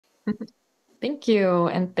Thank you.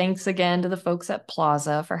 And thanks again to the folks at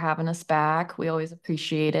Plaza for having us back. We always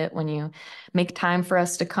appreciate it when you make time for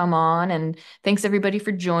us to come on. And thanks everybody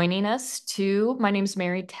for joining us too. My name's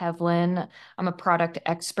Mary Tevlin. I'm a product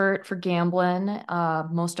expert for Gamblin.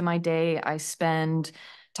 Most of my day I spend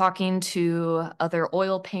talking to other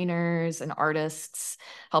oil painters and artists,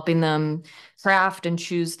 helping them craft and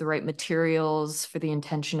choose the right materials for the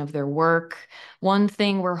intention of their work. One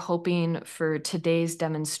thing we're hoping for today's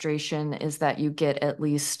demonstration is that you get at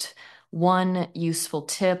least one useful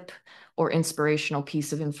tip or inspirational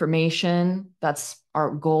piece of information. That's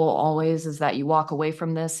our goal always, is that you walk away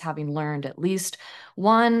from this having learned at least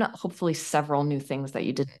one, hopefully several new things that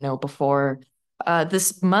you didn't know before.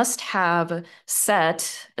 This must-have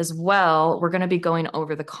set as well. We're going to be going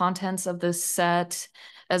over the contents of this set,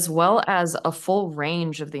 as well as a full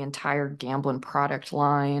range of the entire Gamblin product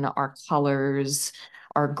line, our colors,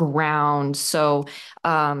 our ground. So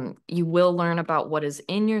you will learn about what is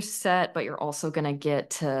in your set, but you're also going to get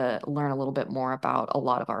to learn a little bit more about a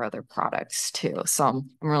lot of our other products too. So I'm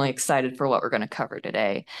really excited for what we're going to cover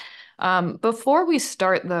today. Before we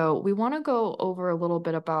start, though, we want to go over a little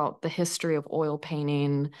bit about the history of oil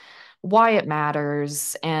painting, why it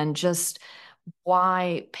matters, and just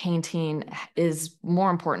why painting is more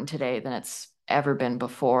important today than it's ever been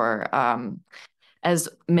before. As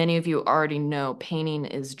many of you already know, painting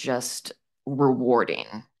is just rewarding.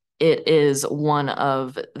 It is one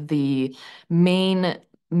of the main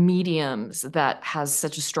mediums that has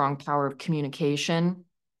such a strong power of communication.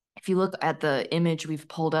 If you look at the image we've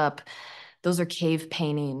pulled up, those are cave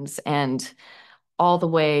paintings, and all the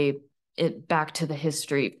way it back to the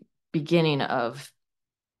history beginning of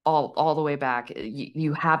all the way back,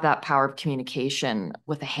 you have that power of communication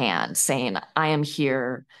with a hand saying, I am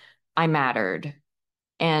here, I mattered.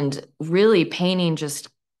 And really, painting just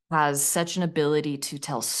has such an ability to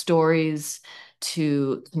tell stories,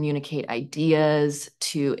 to communicate ideas,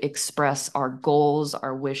 to express our goals,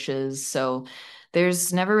 our wishes. So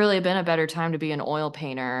there's never really been a better time to be an oil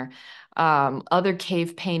painter. Other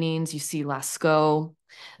cave paintings, you see Lascaux.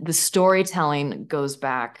 The storytelling goes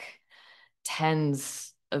back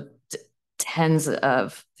tens of tens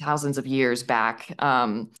of thousands of years back.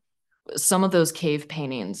 Some of those cave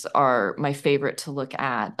paintings are my favorite to look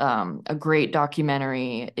at. A great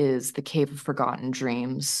documentary is The Cave of Forgotten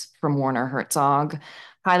Dreams from Werner Herzog.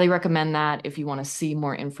 Highly recommend that if you want to see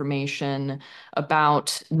more information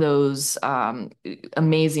about those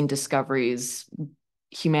amazing discoveries,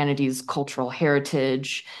 humanity's cultural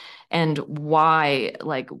heritage, and why,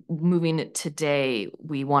 like, moving it today,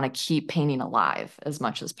 we want to keep painting alive as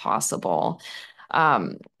much as possible.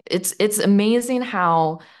 It's amazing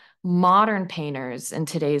how modern painters in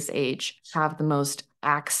today's age have the most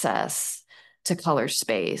access to color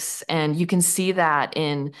space. And you can see that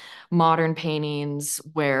in modern paintings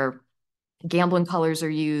where Gamblin colors are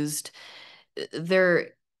used. They're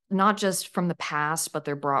not just from the past, but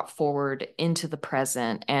they're brought forward into the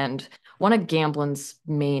present. And one of Gamblin's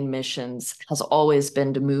main missions has always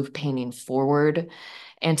been to move painting forward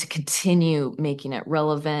and to continue making it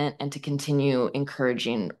relevant and to continue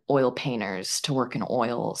encouraging oil painters to work in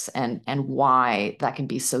oils and why that can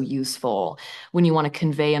be so useful when you want to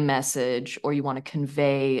convey a message or you want to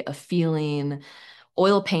convey a feeling.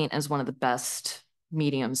 Oil paint is one of the best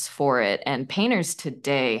mediums for it. And painters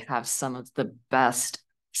today have some of the best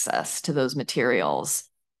access to those materials.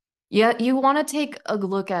 Yet you want to take a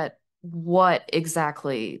look at what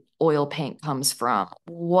exactly oil paint comes from.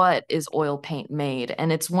 What is oil paint made?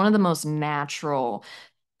 And it's one of the most natural,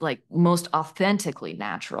 like most authentically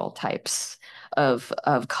natural types of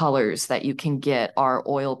colors that you can get are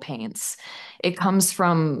oil paints. It comes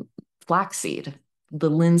from flaxseed, the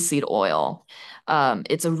linseed oil.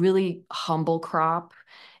 It's a really humble crop.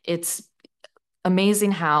 It's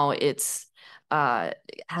amazing how it's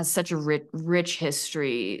has such a rich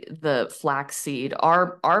history. The flaxseed,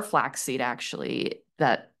 our flaxseed actually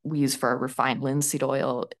that we use for our refined linseed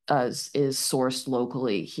oil is sourced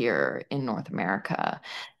locally here in North America,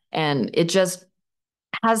 and it just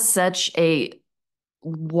has such a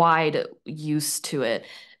wide use to it.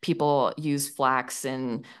 People use flax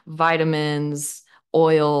in vitamins,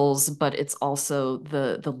 oils, but it's also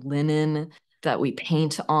the linen that we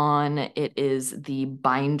paint on. It is the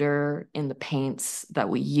binder in the paints that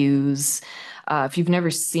we use. If you've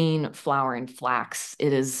never seen flowering flax,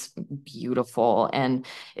 it is beautiful, and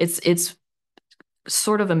it's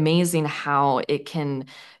sort of amazing how it can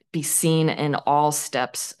be seen in all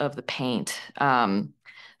steps of the paint.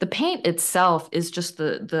 The paint itself is just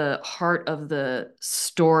the heart of the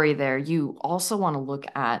story there. You also want to look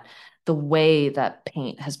at the way that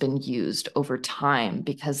paint has been used over time,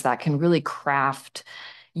 because that can really craft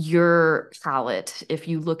your palette. If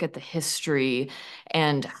you look at the history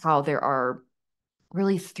and how there are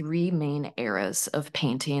really three main eras of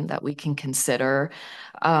painting that we can consider.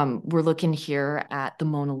 We're looking here at the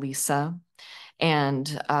Mona Lisa, and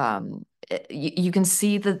you can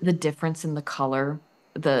see the difference in the color,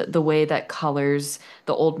 the way that colors,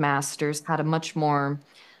 the old masters had a much more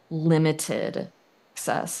limited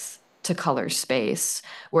access to color space,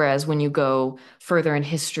 whereas when you go further in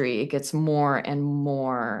history, it gets more and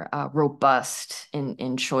more robust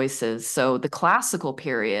in choices. So the classical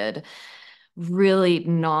period, really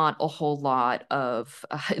not a whole lot of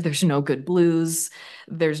there's no good blues,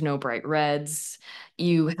 there's no bright reds.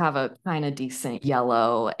 You have a kind of decent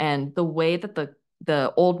yellow, and the way that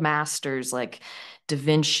the old masters like Da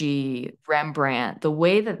Vinci, Rembrandt, the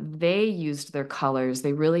way that they used their colors,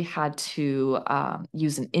 they really had to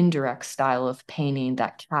use an indirect style of painting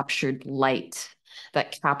that captured light,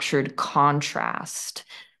 that captured contrast,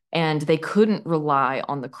 and they couldn't rely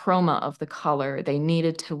on the chroma of the color. They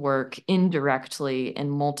needed to work indirectly in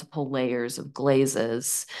multiple layers of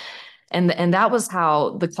glazes. And that was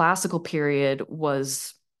how the classical period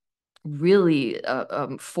was really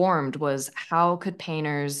formed, was how could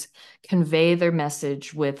painters convey their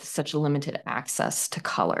message with such a limited access to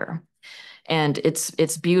color? And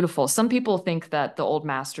it's beautiful. Some people think that the old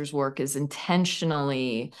masters' work is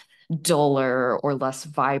intentionally duller or less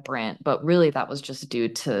vibrant, but really that was just due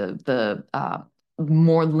to the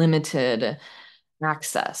more limited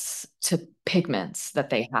access to pigments that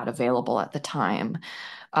they had available at the time.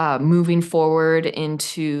 Moving forward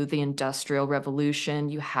into the Industrial Revolution,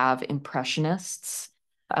 you have Impressionists.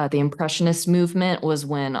 The Impressionist movement was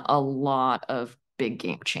when a lot of big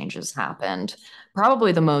game changes happened.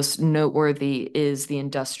 Probably the most noteworthy is the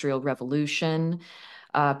Industrial Revolution.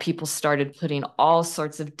 People started putting all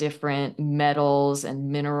sorts of different metals and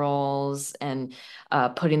minerals and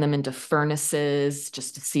putting them into furnaces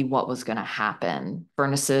just to see what was going to happen.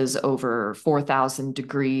 Furnaces over 4,000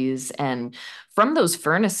 degrees. And from those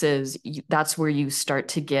furnaces, that's where you start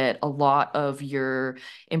to get a lot of your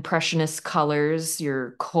impressionist colors,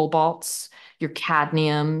 your cobalts, your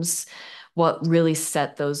cadmiums. What really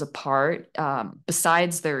set those apart,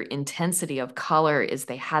 besides their intensity of color, is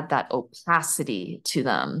they had that opacity to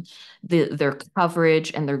them, their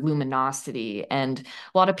coverage and their luminosity. And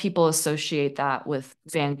a lot of people associate that with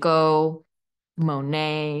Van Gogh,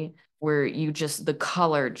 Monet, where the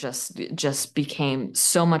color just became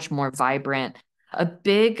so much more vibrant. A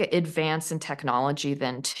big advance in technology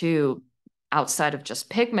then too, outside of just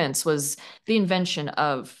pigments, was the invention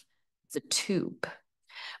of the tube.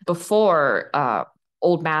 Before,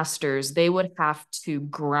 old masters, they would have to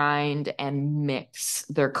grind and mix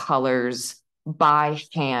their colors by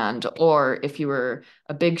hand, or if you were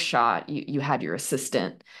a big shot, you had your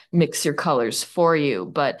assistant mix your colors for you.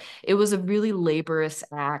 But it was a really laborious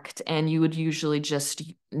act, and you would usually just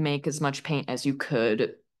make as much paint as you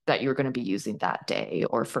could that you're going to be using that day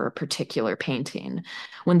or for a particular painting.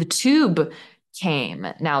 When the tube came.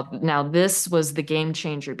 Now this was the game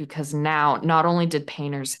changer, because now not only did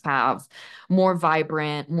painters have more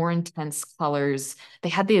vibrant, more intense colors, they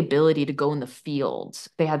had the ability to go in the fields.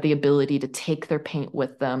 They had the ability to take their paint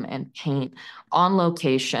with them and paint on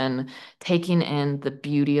location, taking in the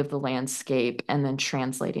beauty of the landscape and then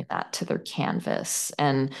translating that to their canvas.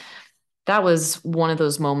 And that was one of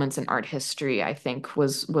those moments in art history, I think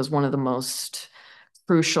was one of the most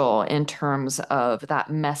crucial in terms of that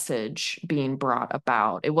message being brought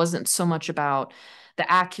about. It wasn't so much about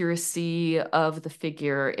the accuracy of the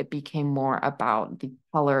figure, it became more about the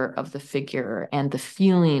color of the figure and the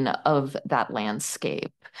feeling of that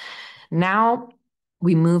landscape. Now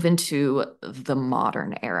we move into the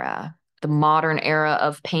modern era. The modern era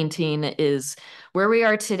of painting is where we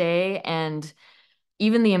are today, and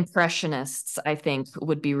even the Impressionists, I think,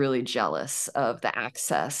 would be really jealous of the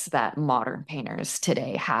access that modern painters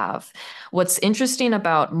today have. What's interesting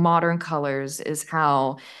about modern colors is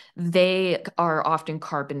how they are often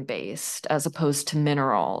carbon based as opposed to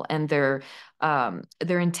mineral, and their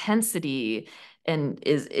intensity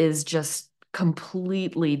is just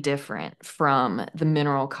completely different from the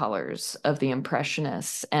mineral colors of the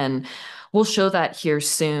Impressionists. And we'll show that here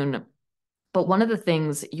soon. But one of the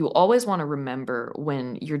things you always want to remember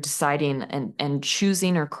when you're deciding and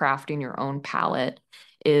choosing or crafting your own palette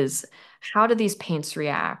is, how do these paints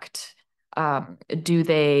react? Do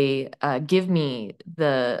they give me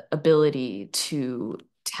the ability to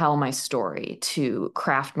tell my story, to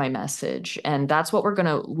craft my message? And that's what we're going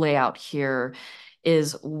to lay out here,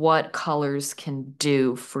 is what colors can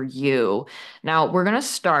do for you. Now, we're going to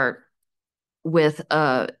start with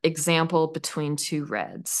a example between two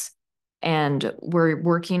reds. And we're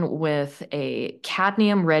working with a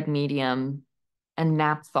cadmium red medium and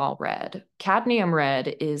naphthol red. Cadmium red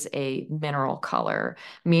is a mineral color.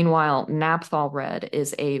 Meanwhile, naphthol red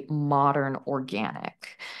is a modern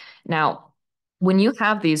organic. Now, when you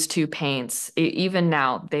have these two paints, even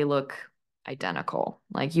now, they look identical.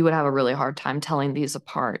 Like you would have a really hard time telling these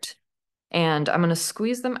apart. And I'm going to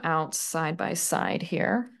squeeze them out side by side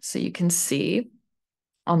here so you can see.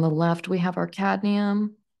 On the left, we have our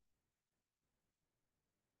cadmium.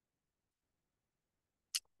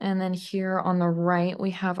 And then here on the right,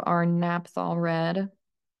 we have our naphthol red.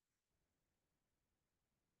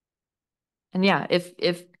 And yeah,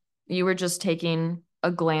 if you were just taking a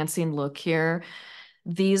glancing look here,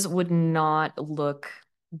 these would not look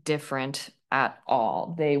different at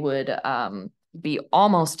all. They would be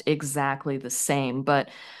almost exactly the same, but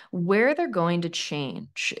where they're going to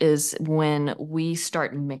change is when we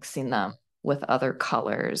start mixing them with other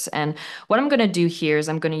colors. And what I'm going to do here is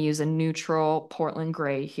I'm going to use a neutral Portland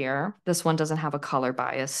gray here. This one doesn't have a color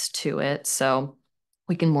bias to it, so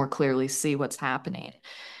we can more clearly see what's happening.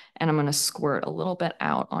 And I'm going to squirt a little bit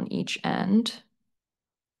out on each end.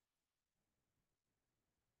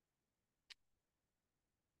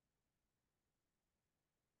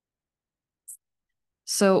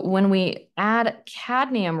 So when we add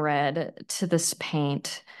cadmium red to this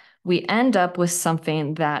paint, we end up with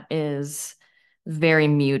something that is very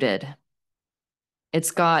muted.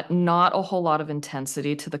 It's got not a whole lot of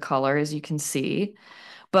intensity to the color, as you can see.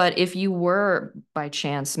 But if you were by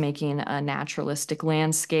chance making a naturalistic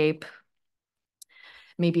landscape,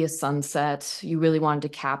 maybe a sunset, you really wanted to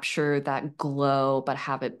capture that glow, but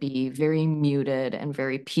have it be very muted and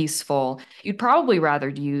very peaceful, you'd probably rather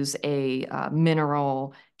use a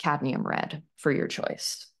mineral cadmium red for your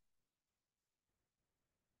choice.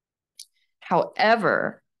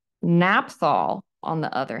 However, naphthol, on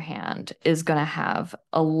the other hand, is going to have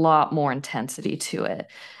a lot more intensity to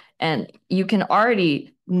it. And you can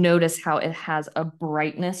already notice how it has a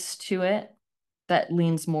brightness to it that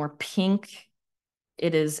leans more pink.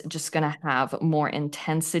 It is just going to have more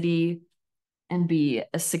intensity and be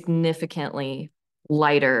a significantly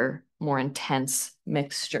lighter, more intense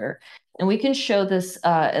mixture. And we can show this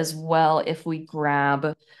as well if we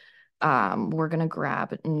grab, we're going to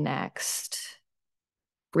grab next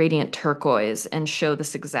Radiant Turquoise and show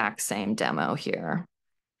this exact same demo here.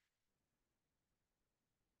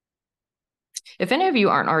 If any of you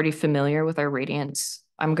aren't already familiar with our Radiants,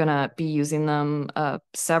 I'm going to be using them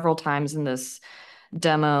several times in this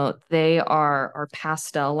demo. They are our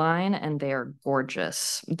pastel line and they are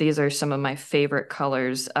gorgeous. These are some of my favorite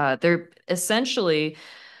colors. They're essentially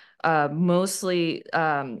mostly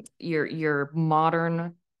your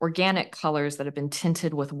modern organic colors that have been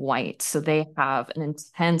tinted with white. So they have an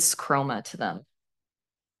intense chroma to them.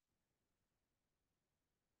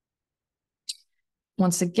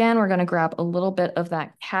 Once again, we're going to grab a little bit of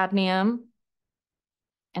that cadmium.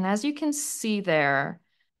 And as you can see there,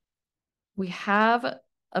 we have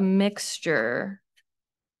a mixture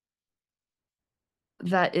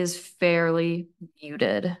that is fairly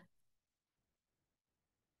muted,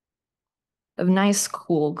 a nice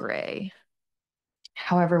cool gray.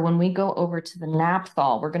 However, when we go over to the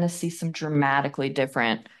naphthol, we're going to see some dramatically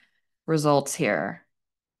different results here.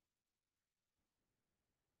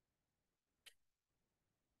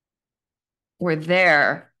 Where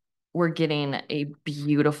there, we're getting a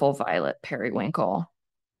beautiful violet periwinkle.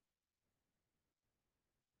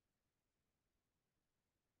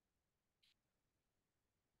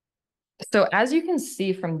 So as you can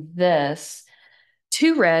see from this,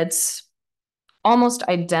 two reds, almost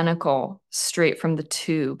identical straight from the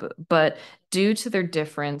tube, but due to their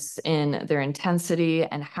difference in their intensity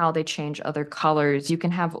and how they change other colors, you can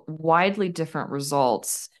have widely different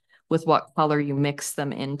results with what color you mix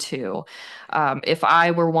them into. If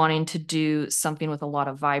I were wanting to do something with a lot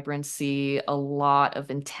of vibrancy, a lot of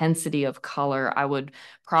intensity of color, I would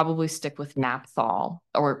probably stick with naphthol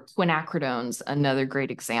or quinacridone's another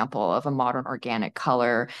great example of a modern organic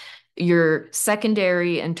color. Your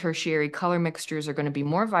secondary and tertiary color mixtures are going to be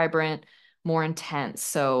more vibrant, more intense.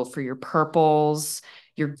 So for your purples,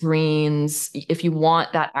 your greens, if you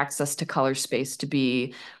want that access to color space to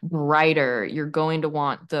be brighter, you're going to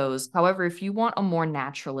want those. However, if you want a more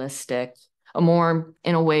naturalistic, a more,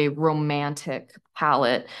 in a way, romantic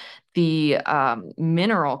palette, the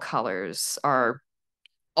mineral colors are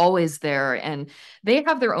always there and they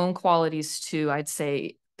have their own qualities too. I'd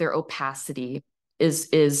say their opacity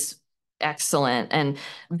is Excellent. And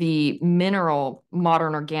the mineral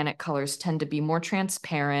modern organic colors tend to be more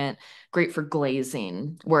transparent, great for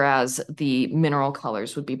glazing, whereas the mineral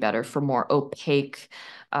colors would be better for more opaque,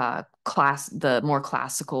 the more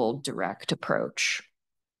classical direct approach.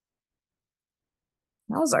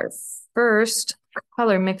 That was our first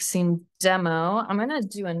color mixing demo. I'm going to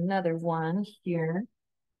do another one here.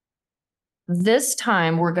 This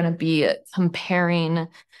time we're going to be comparing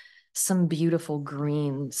some beautiful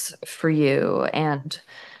greens for you and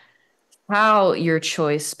how your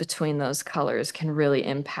choice between those colors can really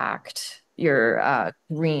impact your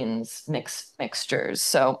greens mixtures.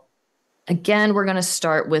 So again, we're going to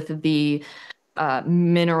start with the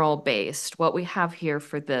mineral based. What we have here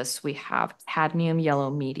for this, we have cadmium yellow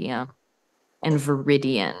medium and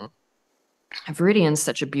viridian. Viridian's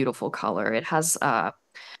such a beautiful color. It has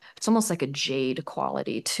it's almost like a jade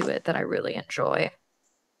quality to it that I really enjoy.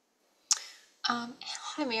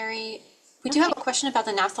 Hi, Mary. We do have a question about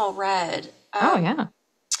the naphthol red. Oh yeah.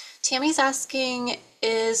 Tammy's asking,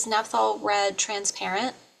 is naphthol red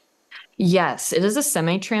transparent? Yes, it is a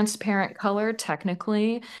semi-transparent color,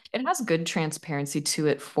 technically. It has good transparency to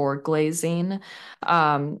it for glazing.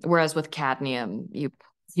 Whereas with cadmium,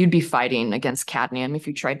 you'd be fighting against cadmium if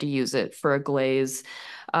you tried to use it for a glaze.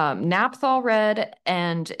 Naphthol red,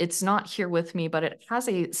 and it's not here with me, but it has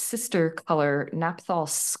a sister color, naphthol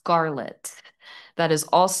scarlet. That is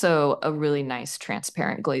also a really nice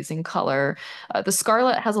transparent glazing color. The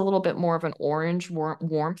Scarlet has a little bit more of an orange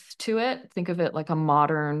warmth to it. Think of it like a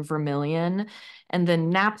modern vermilion. And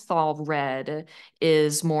then Naphthol red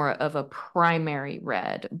is more of a primary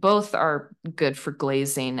red. Both are good for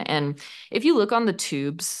glazing. And if you look on the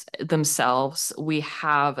tubes themselves, we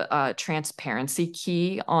have a transparency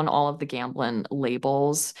key on all of the Gamblin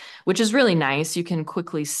labels, which is really nice. You can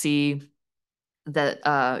quickly see that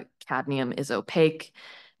cadmium is opaque,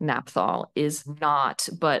 naphthol is not.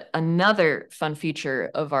 But another fun feature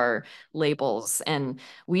of our labels, and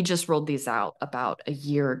we just rolled these out about a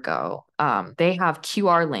year ago, they have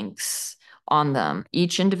QR links on them.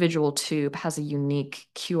 Each individual tube has a unique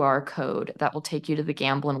QR code that will take you to the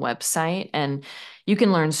Gamblin website, and you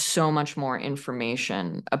can learn so much more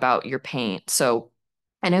information about your paint. So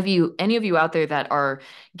and any of you out there that are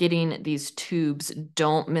getting these tubes,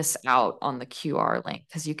 don't miss out on the QR link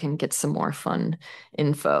because you can get some more fun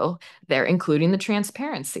info there, including the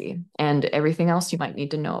transparency and everything else you might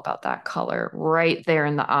need to know about that color right there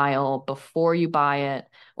in the aisle before you buy it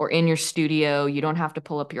or in your studio. You don't have to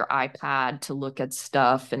pull up your iPad to look at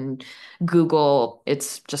stuff and Google.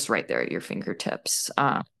 It's just right there at your fingertips.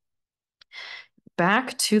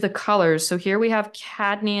 Back to the colors. So here we have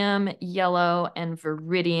cadmium, yellow, and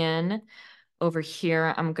viridian. Over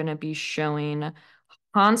here, I'm going to be showing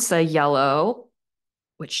Hansa yellow,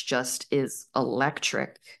 which just is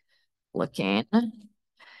electric looking,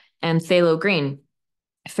 and phthalo green.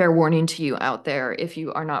 Fair warning to you out there, if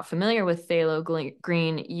you are not familiar with phthalo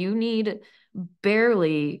green, you need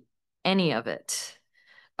barely any of it.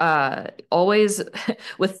 Always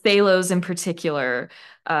with phthalos in particular,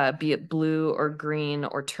 be it blue or green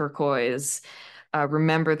or turquoise,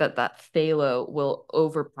 remember that that phthalo will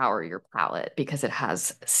overpower your palette because it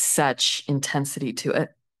has such intensity to it.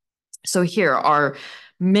 So here, our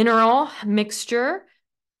mineral mixture,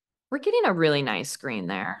 we're getting a really nice green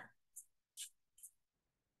there.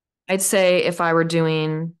 I'd say if I were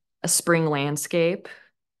doing a spring landscape,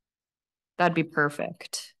 that'd be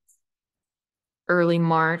perfect. Early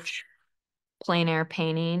March, plein air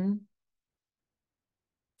painting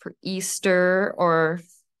for Easter or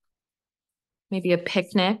maybe a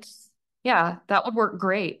picnic. Yeah, that would work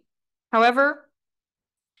great. However,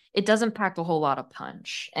 it doesn't pack a whole lot of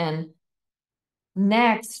punch. And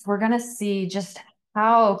next, we're going to see just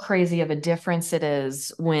how crazy of a difference it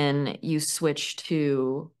is when you switch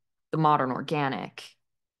to the modern organic.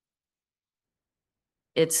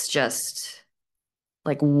 It's just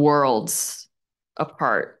like worlds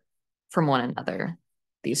apart from one another,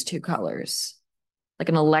 these two colors, like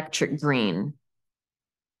an electric green.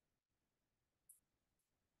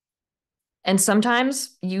 And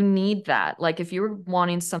sometimes you need that. Like if you're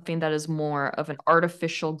wanting something that is more of an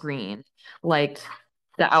artificial green, like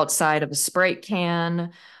the outside of a Sprite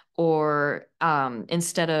can, or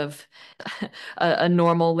instead of a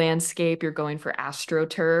normal landscape, you're going for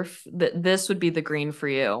AstroTurf, this would be the green for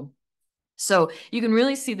you. So you can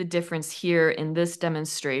really see the difference here in this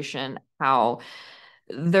demonstration, how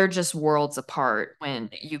they're just worlds apart when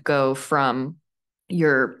you go from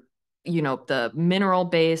your, the mineral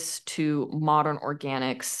base to modern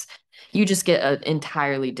organics. You just get an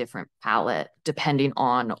entirely different palette depending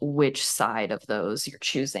on which side of those you're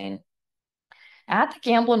choosing. At the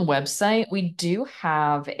Gamblin website, we do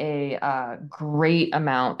have a great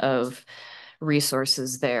amount of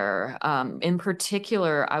resources there. In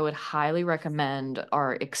particular, I would highly recommend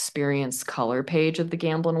our experience color page of the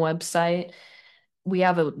Gamblin website. We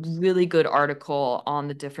have a really good article on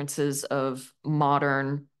the differences of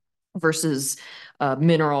modern versus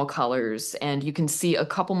mineral colors, and you can see a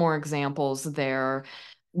couple more examples there.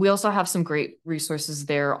 We also have some great resources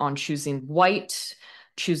there on choosing white,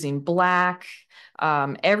 choosing black,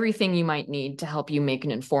 everything you might need to help you make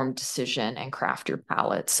an informed decision and craft your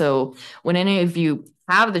palette. So when any of you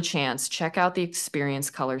have the chance, check out the experience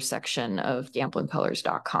color section of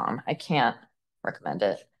gamblincolors.com. I can't recommend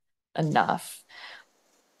it enough.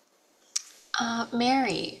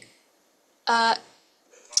 Mary, uh,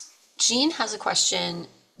 Jean has a question.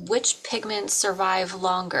 Which pigments survive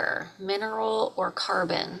longer, mineral or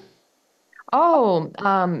carbon? Oh,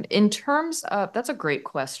 in terms of, that's a great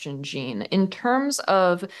question, Jean. In terms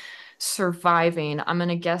of surviving, I'm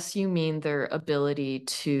gonna guess you mean their ability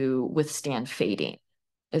to withstand fading.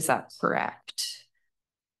 Is that correct?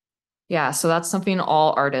 Yeah, so that's something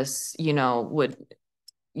all artists, would,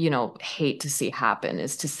 hate to see happen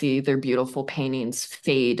is to see their beautiful paintings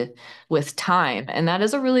fade with time. And that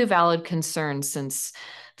is a really valid concern since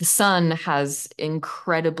the sun has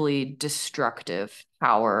incredibly destructive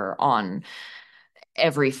power on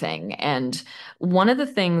everything. And one of the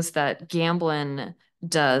things that Gamblin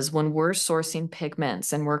does when we're sourcing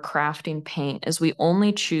pigments and we're crafting paint is we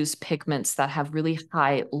only choose pigments that have really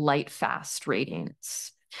high light fast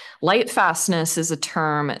ratings. Light fastness is a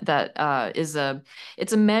term that it's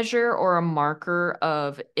a measure or a marker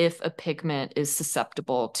of if a pigment is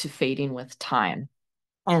susceptible to fading with time.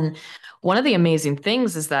 And one of the amazing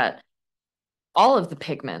things is that all of the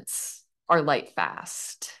pigments are light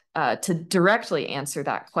fast. To directly answer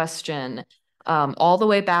that question, all the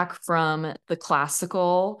way back from the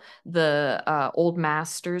classical, the old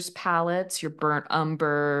masters palettes, your burnt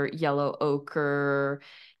umber, yellow ochre,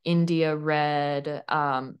 India red,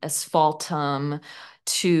 asphaltum,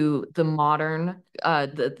 to the modern,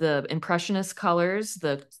 the impressionist colors,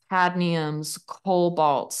 the cadmiums,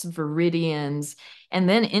 cobalts, viridians, and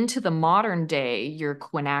then into the modern day, your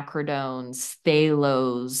quinacridones,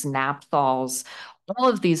 phthalos, naphthols, all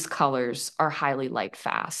of these colors are highly light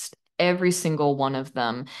fast. Every single one of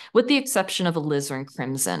them, with the exception of alizarin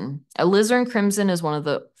crimson. Alizarin crimson is one of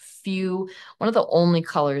the only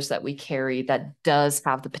colors that we carry that does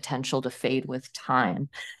have the potential to fade with time.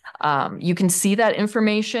 You can see that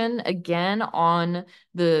information again on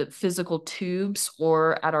the physical tubes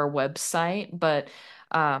or at our website, but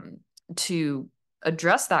to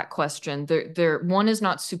address that question, one is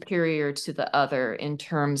not superior to the other in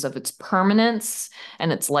terms of its permanence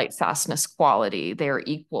and its light fastness quality. They are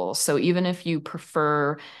equal. So even if you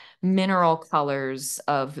prefer mineral colors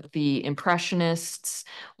of the Impressionists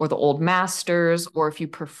or the Old Masters, or if you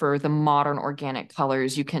prefer the modern organic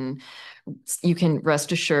colors, you can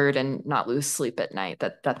rest assured and not lose sleep at night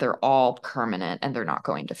that they're all permanent and they're not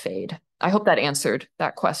going to fade. I hope that answered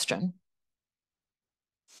that question.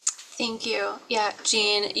 Thank you. Yeah,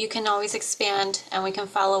 Jean, you can always expand and we can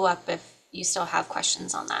follow up if you still have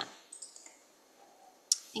questions on that.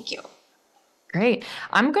 Thank you. Great.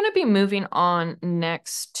 I'm going to be moving on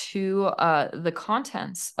next to the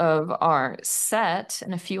contents of our set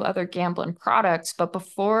and a few other Gamblin products. But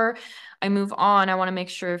before I move on, I want to make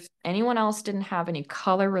sure if anyone else didn't have any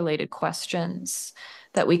color-related questions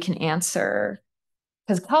that we can answer.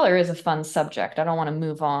 Because color is a fun subject. I don't want to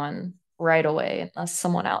move on right away unless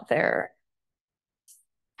someone out there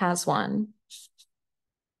has one.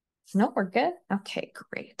 No, we're good. Okay,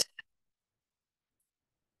 great.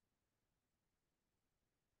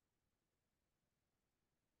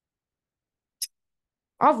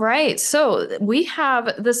 All right. So we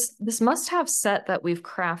have this must-have set that we've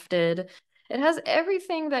crafted. It has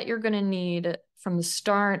everything that you're going to need from the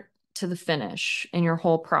start to the finish in your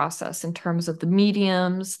whole process in terms of the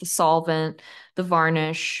mediums, the solvent, the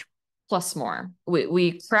varnish, plus more.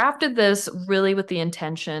 We crafted this really with the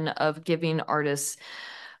intention of giving artists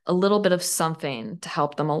a little bit of something to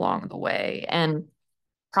help them along the way. And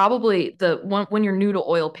probably the one when you're new to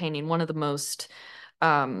oil painting, one of the most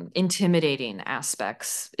intimidating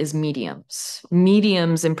aspects is mediums.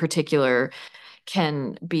 Mediums in particular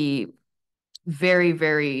can be very,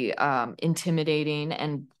 very intimidating.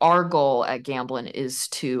 And our goal at Gamblin is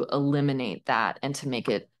to eliminate that and to make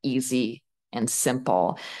it easy and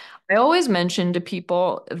simple. I always mention to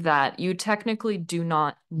people that you technically do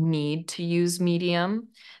not need to use medium.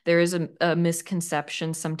 There is a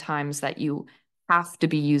misconception sometimes that you have to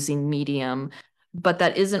be using medium but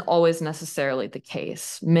that isn't always necessarily the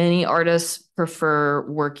case. Many artists prefer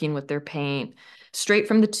working with their paint straight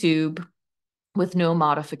from the tube with no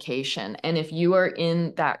modification. And if you are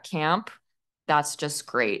in that camp, that's just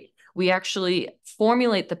great. We actually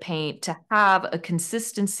formulate the paint to have a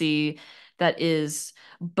consistency that is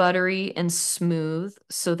buttery and smooth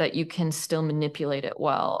so that you can still manipulate it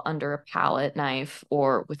well under a palette knife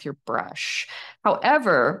or with your brush.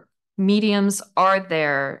 However, mediums are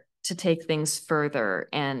there to take things further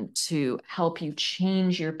and to help you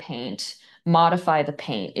change your paint, modify the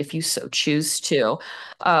paint if you so choose to.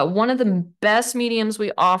 One of the best mediums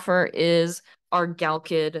we offer is our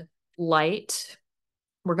Galkid Light.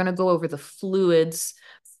 We're going to go over the fluids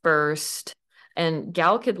first. And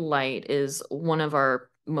Galkid Light is one of our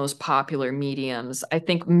most popular mediums, I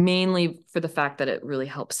think mainly for the fact that it really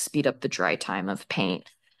helps speed up the dry time of paint.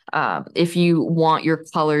 If you want your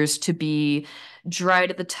colors to be dry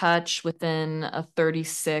to the touch within a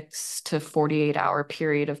 36 to 48-hour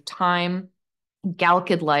period of time,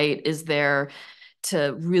 Galkid Light is there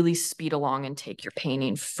to really speed along and take your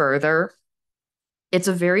painting further. It's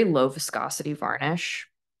a very low viscosity varnish,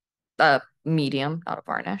 medium, not a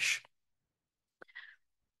varnish.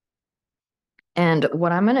 And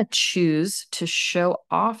what I'm going to choose to show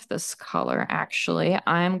off this color, actually,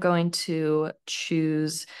 I'm going to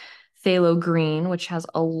choose phthalo green, which has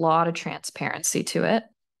a lot of transparency to it.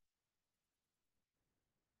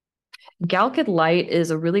 Galkid Light is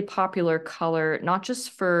a really popular color, not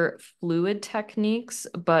just for fluid techniques,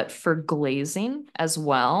 but for glazing as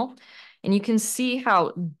well. And you can see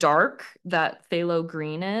how dark that phthalo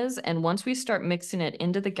green is. And once we start mixing it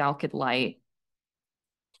into the Galkid Light,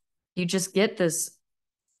 you just get this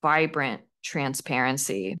vibrant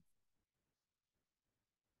transparency.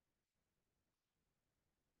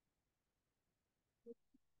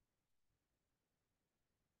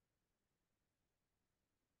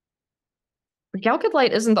 Galkid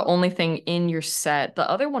Light isn't the only thing in your set. The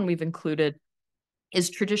other one we've included is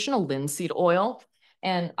traditional linseed oil.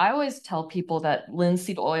 And I always tell people that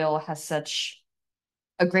linseed oil has such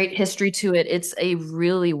a great history to it. It's a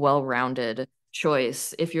really well-rounded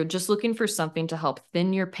choice. If you're just looking for something to help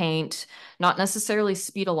thin your paint, not necessarily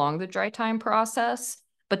speed along the dry time process,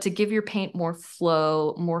 but to give your paint more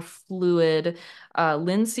flow, more fluid,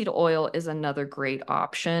 linseed oil is another great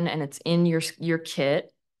option, and it's in your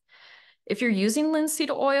kit. If you're using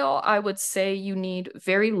linseed oil, I would say you need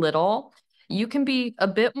very little. You can be a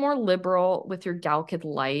bit more liberal with your Galkid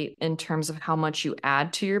Light in terms of how much you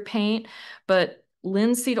add to your paint, but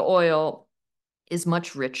linseed oil is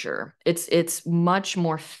much richer. It's much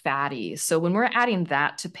more fatty. So when we're adding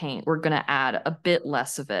that to paint, we're going to add a bit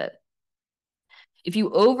less of it. If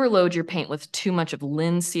you overload your paint with too much of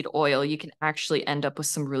linseed oil, you can actually end up with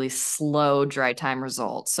some really slow dry time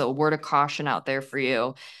results. So word of caution out there for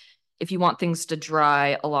you. If you want things to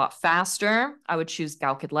dry a lot faster, I would choose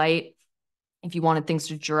Galkid Light. If you wanted things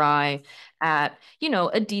to dry at,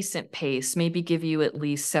 a decent pace, maybe give you at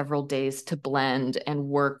least several days to blend and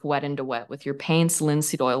work wet into wet with your paints,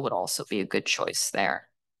 linseed oil would also be a good choice there.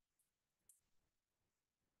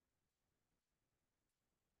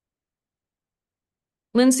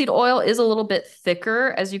 Linseed oil is a little bit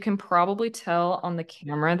thicker, as you can probably tell on the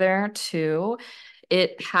camera there too.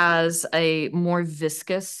 It has a more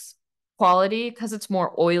viscous quality because it's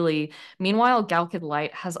more oily. Meanwhile, Galkid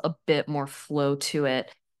Light has a bit more flow to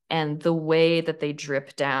it, and the way that they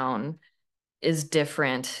drip down is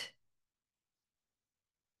different.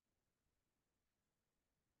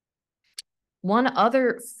 One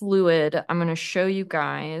other fluid I'm going to show you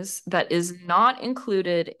guys that is not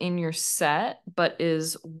included in your set, but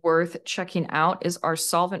is worth checking out is our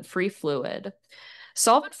solvent-free fluid.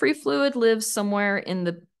 Solvent-free fluid lives somewhere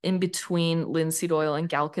in between linseed oil and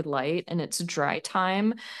Galkid Light, and its dry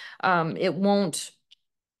time. It won't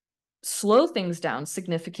slow things down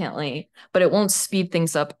significantly, but it won't speed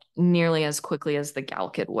things up nearly as quickly as the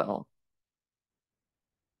Galkid will.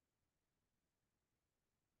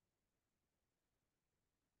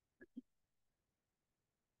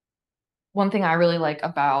 One thing I really like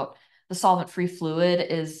about the solvent-free fluid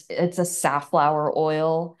is it's a safflower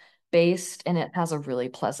oil based and it has a really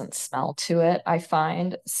pleasant smell to it, I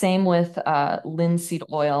find. Same with linseed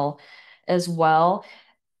oil as well,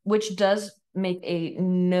 which does make a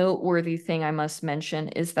noteworthy thing I must mention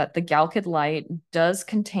is that the Galkid Light does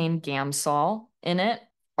contain Gamsol in it,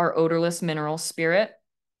 our odorless mineral spirit.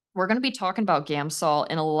 We're going to be talking about Gamsol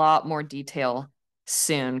in a lot more detail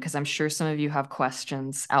soon because I'm sure some of you have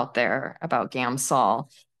questions out there about Gamsol.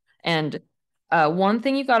 And One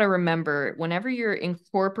thing you got to remember whenever you're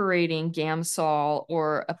incorporating Gamsol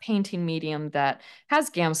or a painting medium that has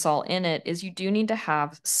Gamsol in it is you do need to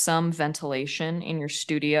have some ventilation in your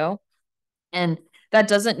studio. And that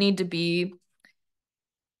doesn't need to be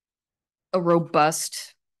a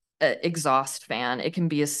robust exhaust fan. It can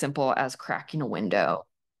be as simple as cracking a window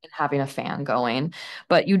and having a fan going.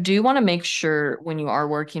 But you do want to make sure when you are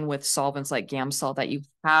working with solvents like Gamsol that you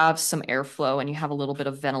have some airflow and you have a little bit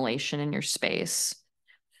of ventilation in your space.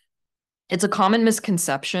 It's a common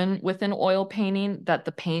misconception within oil painting that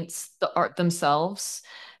the paints, the art themselves,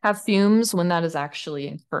 have fumes when that is actually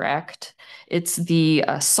incorrect. It's the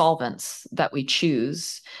solvents that we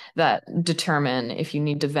choose that determine if you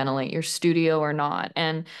need to ventilate your studio or not.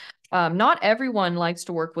 And not everyone likes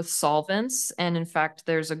to work with solvents. And in fact,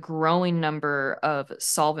 there's a growing number of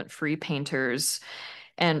solvent-free painters.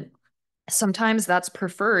 And sometimes that's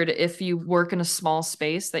preferred if you work in a small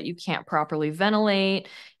space that you can't properly ventilate,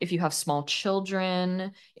 if you have small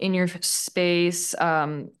children in your space,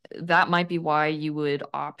 that might be why you would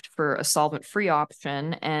opt for a solvent-free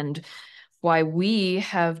option and why we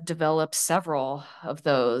have developed several of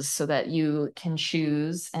those so that you can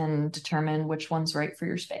choose and determine which one's right for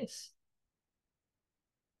your space.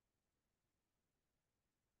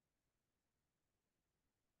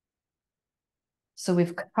 So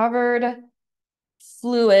we've covered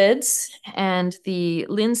fluids and the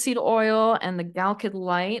linseed oil and the Galkid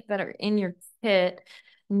light that are in your kit.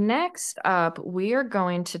 Next up, we are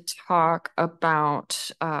going to talk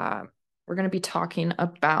about, we're going to be talking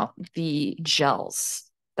about the gels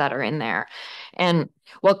that are in there. And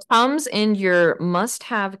what comes in your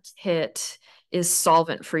must-have kit is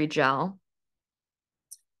solvent-free gel.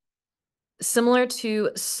 Similar to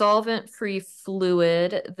solvent-free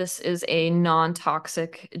fluid, this is a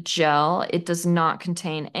non-toxic gel. It does not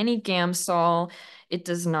contain any Gamsol. It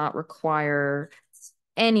does not require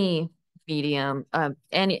any medium,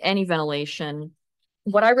 any ventilation.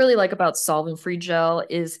 What I really like about solvent-free gel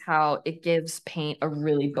is how it gives paint a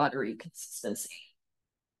really buttery consistency.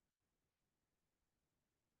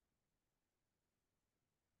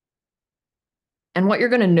 And what you're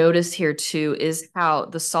going to notice here too is how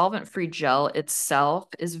the solvent-free gel itself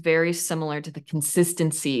is very similar to the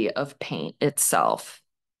consistency of paint itself.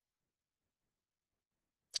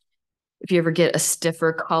 If you ever get a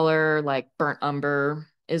stiffer color, like burnt umber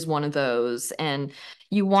is one of those, and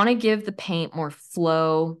you want to give the paint more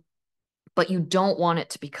flow, but you don't want it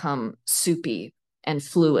to become soupy and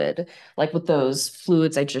fluid, like with those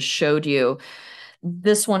fluids I just showed you.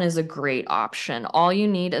 This one is a great option. All you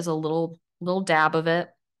need is a little dab of it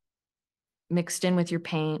mixed in with your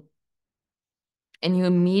paint, and you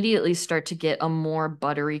immediately start to get a more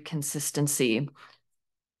buttery consistency.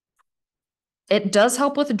 It does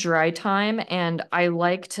help with dry time, and I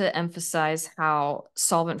like to emphasize how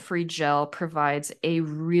solvent-free gel provides a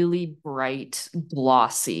really bright,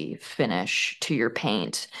 glossy finish to your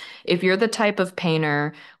paint. If you're the type of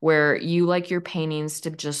painter where you like your paintings to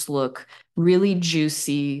just look really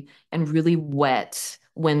juicy and really wet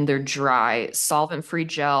when they're dry, solvent-free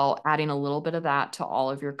gel, adding a little bit of that to all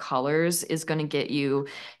of your colors is going to get you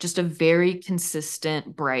just a very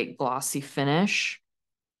consistent, bright, glossy finish.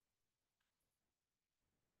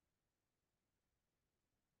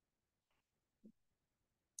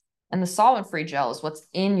 And the solvent-free gel is what's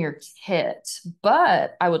in your kit.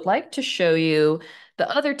 But I would like to show you the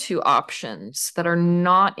other two options that are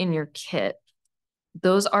not in your kit.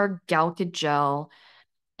 Those are Galkid gel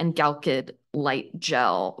and Galkid light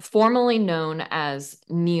gel, formerly known as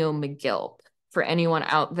Neo McGilp. For anyone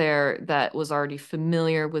out there that was already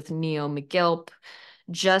familiar with Neo McGilp,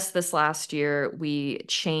 just this last year, we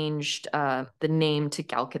changed the name to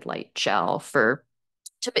Galkid light gel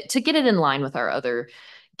to get it in line with our other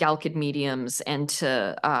Galkid mediums and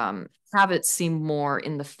to have it seem more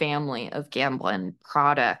in the family of Gamblin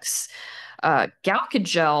products. Galkid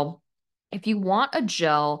gel, if you want a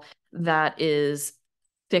gel that is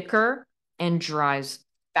thicker and dries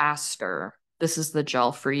faster, this is the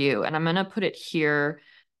gel for you. And I'm going to put it here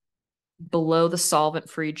below the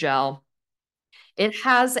solvent-free gel. It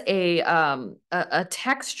has a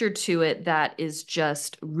texture to it that is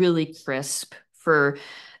just really crisp for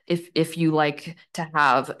if you like to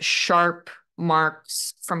have sharp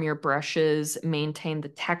marks from your brushes, maintain the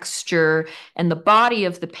texture and the body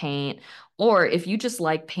of the paint, or if you just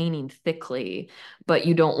like painting thickly, but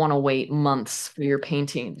you don't want to wait months for your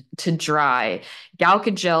painting to dry,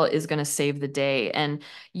 Galka gel is going to save the day. And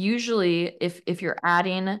usually if you're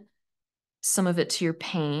adding some of it to your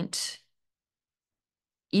paint,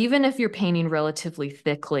 even if you're painting relatively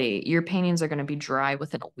thickly, your paintings are going to be dry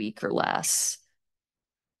within a week or less.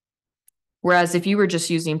 Whereas if you were just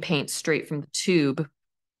using paint straight from the tube,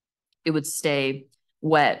 it would stay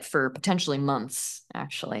wet for potentially months,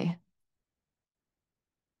 actually.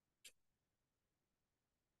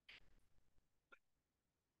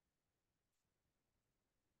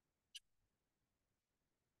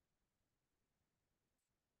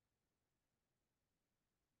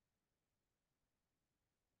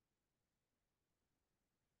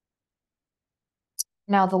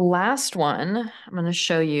 Now, the last one I'm going to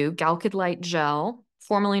show you, Galkid Light Gel,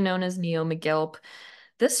 formerly known as Neo McGilp.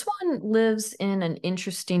 This one lives in an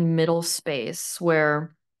interesting middle space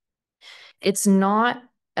where it's not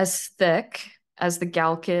as thick as the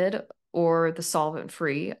Galkid or the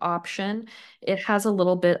solvent-free option. It has a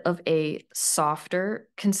little bit of a softer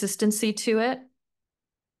consistency to it,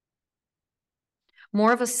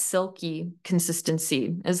 more of a silky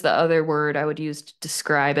consistency is the other word I would use to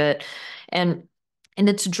describe it. And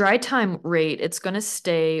its dry time rate, it's going to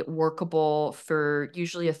stay workable for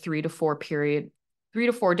usually a 3 to 4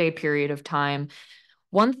 day period of time.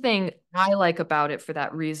 One thing I like about it for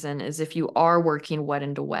that reason is if you are working wet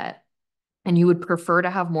into wet and you would prefer to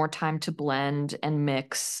have more time to blend and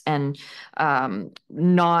mix and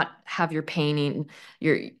not have your painting,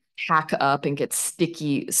 your hack up and get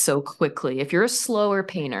sticky so quickly. If you're a slower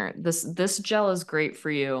painter, this gel is great for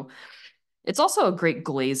you. It's also a great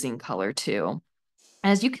glazing color too.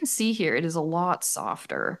 As you can see here, it is a lot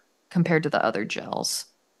softer compared to the other gels.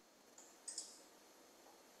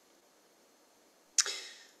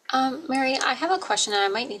 Mary, I have a question and I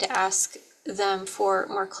might need to ask them for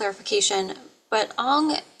more clarification, but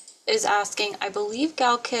Ong is asking, I believe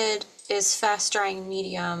Galkid is fast drying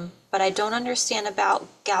medium, but I don't understand about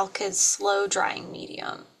Galkid's slow drying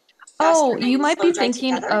medium. Fast Oh, drying you and might slow be dry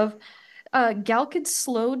thinking together? of Galkid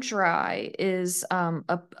Slow Dry is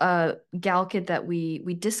a Galkid that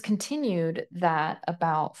we discontinued that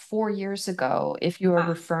about 4 years ago, if you are Ah,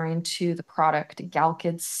 referring to the product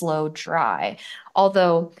Galkid Slow Dry.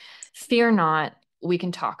 Although, fear not, we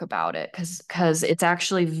can talk about it because it's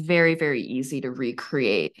actually very, very easy to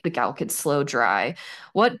recreate the Galkid Slow Dry.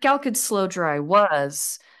 What Galkid Slow Dry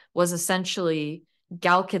was essentially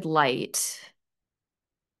Galkid Light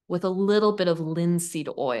with a little bit of linseed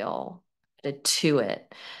oil added to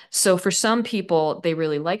it. So for some people, they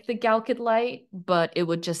really like the Galkid light, but it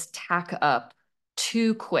would just tack up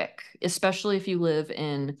too quick, especially if you live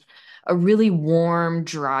in a really warm,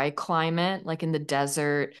 dry climate, like in the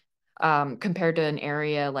desert, compared to an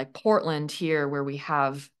area like Portland here, where we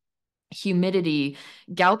have humidity.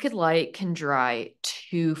 Galkid light can dry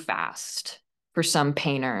too fast for some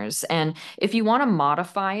painters. And if you want to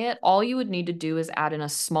modify it, all you would need to do is add in a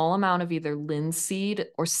small amount of either linseed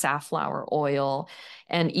or safflower oil.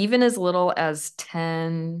 And even as little as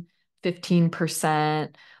 10,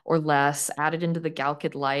 15% or less added into the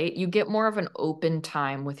Galkid light, you get more of an open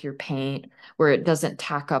time with your paint where it doesn't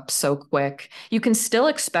tack up so quick. You can still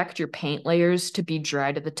expect your paint layers to be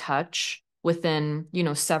dry to the touch within,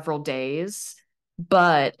 several days,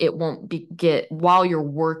 but it won't get while you're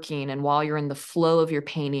working and while you're in the flow of your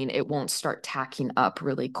painting, it won't start tacking up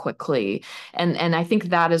really quickly. And I think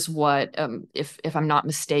that is what, if I'm not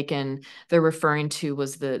mistaken, they're referring to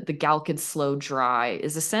was the Galkid Slow Dry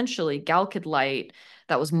is essentially Galkid Light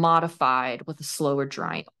that was modified with a slower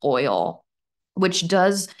drying oil, which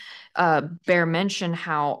does bear mention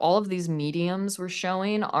how all of these mediums we're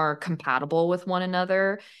showing are compatible with one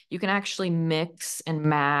another. You can actually mix and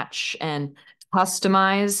match and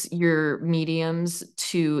customize your mediums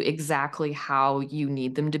to exactly how you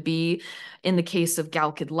need them to be. In the case of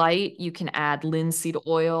Galkid Light, you can add linseed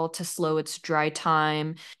oil to slow its dry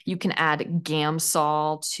time. You can add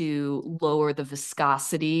Gamsol to lower the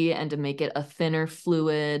viscosity and to make it a thinner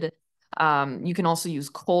fluid. You can also use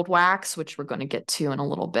cold wax, which we're going to get to in a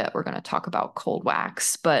little bit. We're going to talk about cold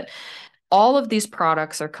wax, but all of these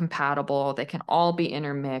products are compatible. They can all be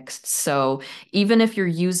intermixed. So even if you're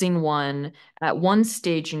using one at one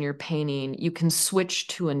stage in your painting, you can switch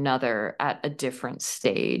to another at a different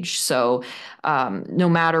stage. So no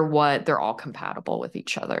matter what, they're all compatible with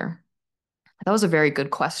each other. That was a very good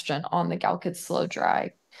question on the Galkid Slow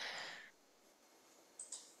Dry.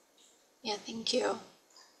 yeah, thank you.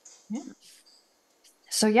 Yeah.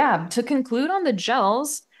 So yeah, to conclude on the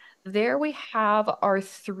gels, there we have our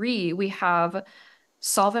three. We have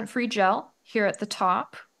solvent-free gel here at the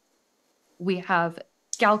top. We have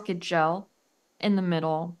Galkid gel in the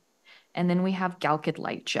middle, and then we have Galkid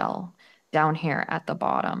light gel down here at the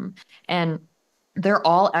bottom. And they're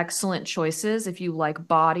all excellent choices if you like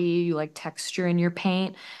body, you like texture in your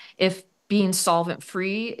paint. If being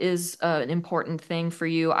solvent-free is an important thing for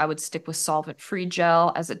you, I would stick with solvent-free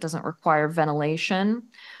gel as it doesn't require ventilation.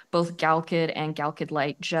 Both Galkid and Galkid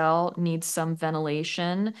Light Gel need some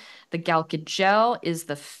ventilation. The Galkid Gel is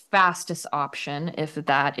the fastest option if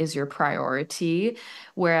that is your priority,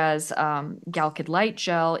 whereas Galkid Light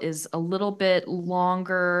Gel is a little bit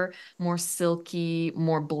longer, more silky,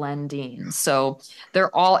 more blending. So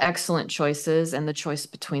they're all excellent choices, and the choice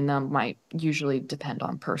between them might usually depend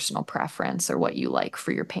on personal preference or what you like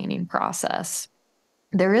for your painting process.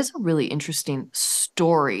 There is a really interesting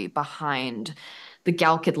story behind the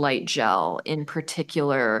Galkid Light Gel in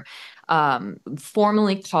particular,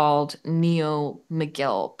 formerly called Neo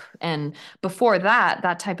McGilp. And before that,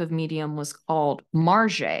 that type of medium was called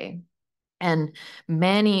Marge. And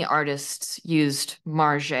many artists used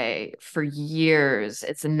marge for years.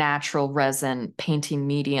 It's a natural resin painting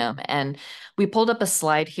medium. And we pulled up a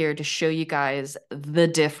slide here to show you guys the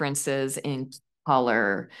differences in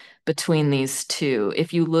color between these two.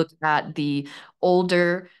 If you look at the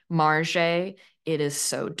older marge, it is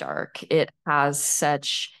so dark. It has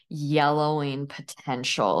such yellowing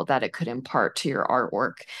potential that it could impart to your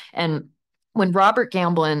artwork. And when Robert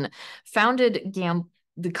Gamblin founded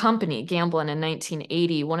the company Gamblin in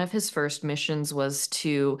 1980, one of his first missions was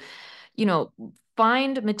to, you know,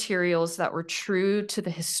 find materials that were true to the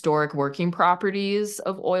historic working properties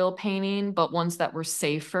of oil painting, but ones that were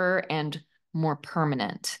safer and more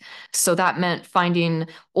permanent. So that meant finding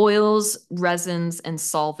oils, resins, and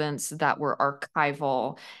solvents that were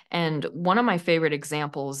archival. And one of my favorite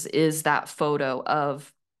examples is that photo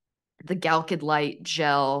of the Galkid Light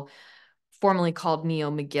gel, formerly called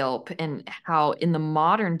Neo McGilp, and how in the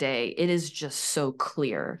modern day it is just so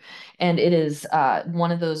clear. And it is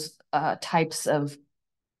one of those types of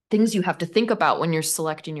things you have to think about when you're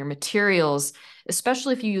selecting your materials,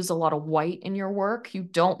 especially if you use a lot of white in your work. You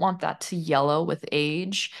don't want that to yellow with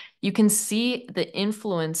age. You can see the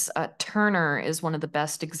influence. Turner is one of the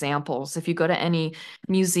best examples. If you go to any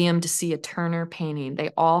museum to see a Turner painting, they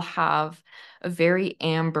all have a very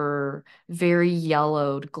amber, very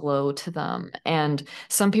yellowed glow to them. And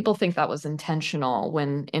some people think that was intentional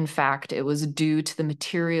when in fact it was due to the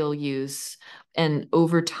material use and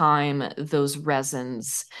over time, those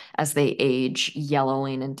resins, as they age,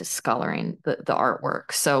 yellowing and discoloring the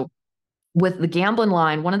artwork. So with the Gamblin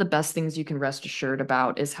line, one of the best things you can rest assured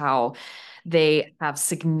about is how they have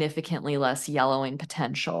significantly less yellowing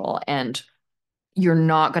potential. And you're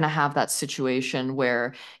not going to have that situation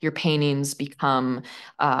where your paintings become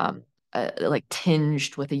like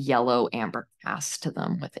tinged with a yellow amber cast to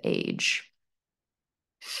them with age.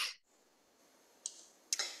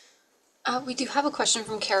 We do have a question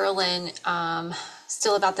from Carolyn,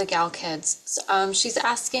 still about the gal kids. She's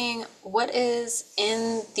asking, what is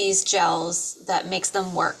in these gels that makes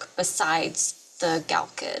them work besides the gal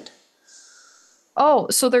kid? Oh,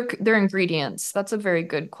 so they're ingredients. That's a very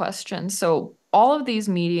good question. So all of these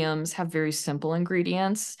mediums have very simple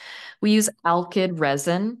ingredients. We use alkyd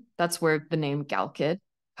resin. That's where the name Galkyd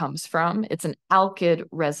comes from. It's an alkyd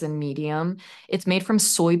resin medium. It's made from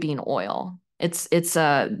soybean oil. It's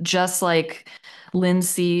just like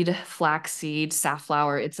linseed, flaxseed,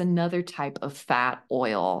 safflower. It's another type of fat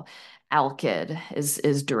oil. Alkyd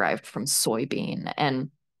is derived from soybean.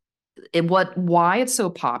 And why it's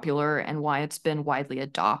so popular and why it's been widely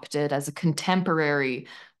adopted as a contemporary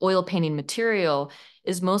oil painting material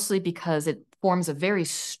is mostly because it forms a very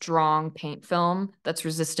strong paint film that's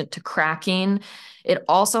resistant to cracking. It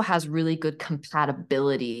also has really good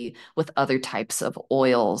compatibility with other types of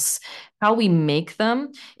oils. How we make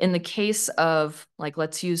them, in the case of, like,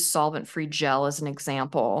 let's use solvent-free gel as an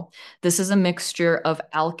example. This is a mixture of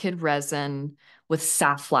alkyd resin with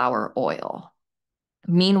safflower oil.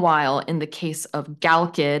 Meanwhile, in the case of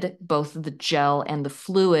Galkyd, both the gel and the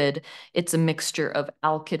fluid, it's a mixture of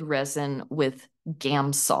alkyd resin with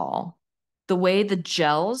Gamsol. The way the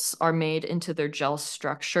gels are made into their gel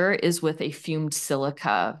structure is with a fumed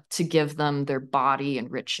silica to give them their body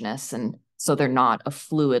and richness, and so they're not a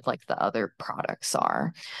fluid like the other products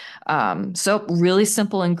are. So really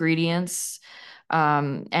simple ingredients.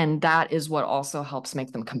 And that is what also helps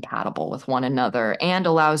make them compatible with one another and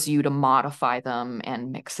allows you to modify them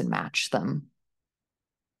and mix and match them.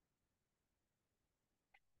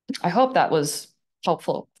 I hope that was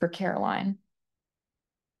helpful for Caroline.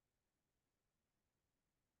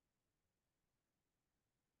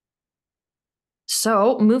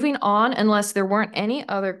 So moving on, unless there weren't any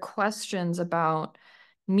other questions about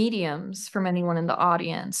mediums from anyone in the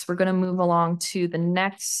audience, we're going to move along to the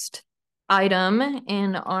next item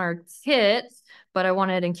in our kit. But I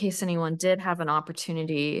wanted, in case anyone did have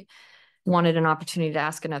wanted an opportunity to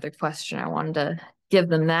ask another question, I wanted to give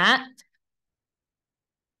them that.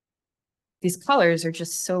 These colors are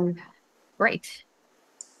just so bright.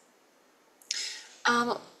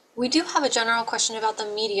 Um, we do have a general question about the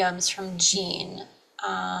mediums from Jean.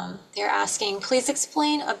 They're asking, please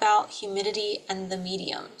explain about humidity and the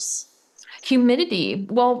mediums. Humidity.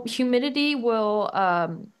 Well, humidity will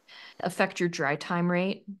affect your dry time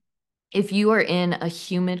rate. If you are in a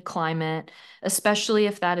humid climate, especially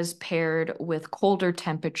if that is paired with colder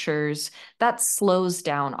temperatures, that slows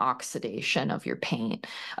down oxidation of your paint.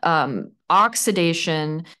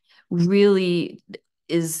 Oxidation really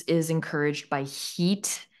is encouraged by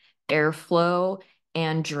heat, airflow,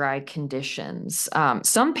 and dry conditions.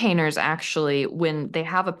 Some painters actually, when they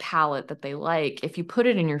have a palette that they like, if you put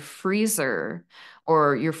it in your freezer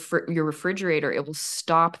or your refrigerator, it will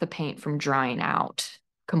stop the paint from drying out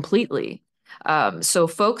completely. So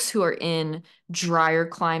folks who are in drier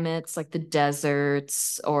climates like the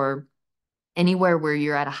deserts or anywhere where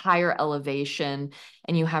you're at a higher elevation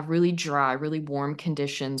and you have really dry, really warm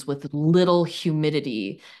conditions with little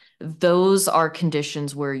humidity, those are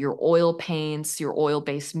conditions where your oil paints, your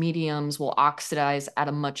oil-based mediums will oxidize at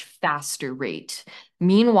a much faster rate.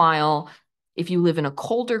 Meanwhile, if you live in a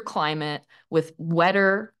colder climate with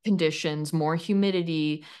wetter conditions, more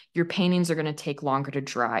humidity, your paintings are going to take longer to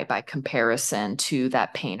dry by comparison to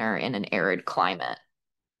that painter in an arid climate.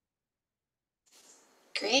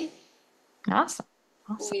 Great. Awesome.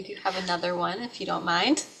 Awesome. We do have another one if you don't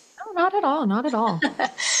mind. No, not at all. Not at all.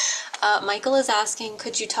 Michael is asking,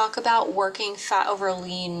 could you talk about working fat over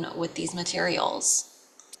lean with these materials?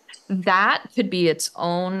 That could be its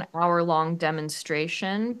own hour-long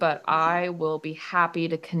demonstration, but I will be happy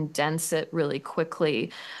to condense it really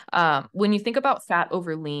quickly. When you think about fat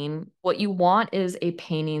over lean, what you want is a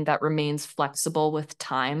painting that remains flexible with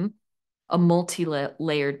time, a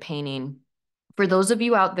multi-layered painting. For those of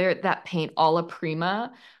you out there that paint alla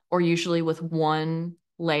prima or usually with one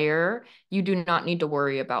layer, you do not need to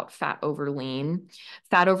worry about fat over lean.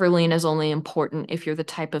 Fat over lean is only important if you're the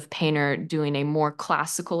type of painter doing a more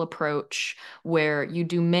classical approach where you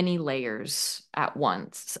do many layers at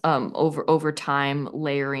once, over time,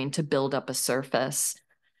 layering to build up a surface.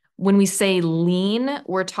 When we say lean,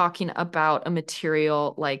 we're talking about a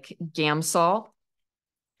material like Gamsol,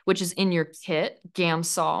 which is in your kit,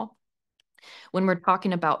 Gamsol. When we're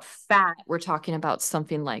talking about fat, we're talking about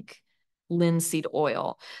something like linseed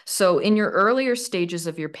oil. So in your earlier stages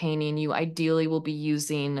of your painting, you ideally will be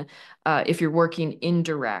using, if you're working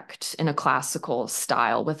indirect in a classical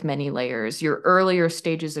style with many layers, your earlier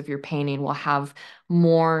stages of your painting will have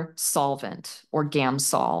more solvent or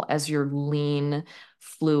Gamsol as your lean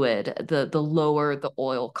fluid, the lower the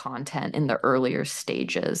oil content in the earlier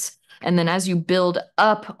stages. And then as you build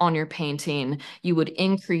up on your painting, you would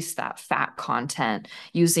increase that fat content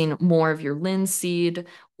using more of your linseed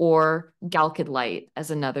or Galkid Light as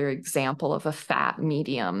another example of a fat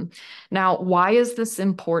medium. Now, why is this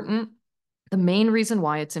important? The main reason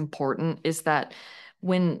why it's important is that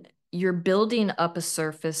when you're building up a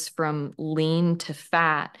surface from lean to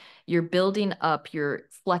fat, you're building up your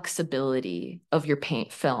flexibility of your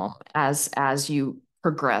paint film as you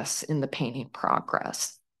progress in the painting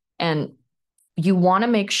progress. And you want to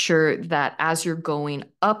make sure that as you're going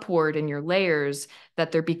upward in your layers,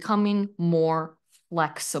 that they're becoming more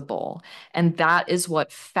flexible. And that is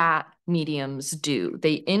what fat mediums do.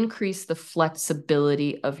 They increase the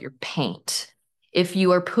flexibility of your paint. If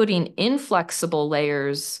you are putting inflexible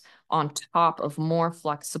layers on top of more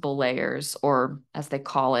flexible layers, or as they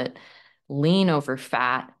call it, lean over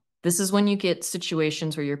fat, this is when you get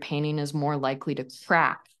situations where your painting is more likely to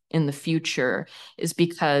crack in the future, is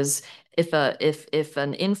because if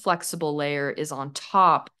an inflexible layer is on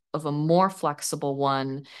top of a more flexible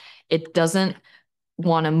one, it doesn't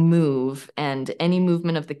want to move, and any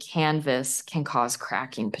movement of the canvas can cause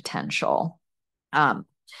cracking potential. Um,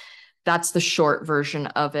 that's the short version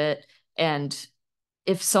of it. And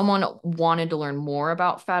if someone wanted to learn more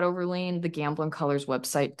about fat over lean, the Gamblin Colors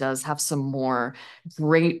website does have some more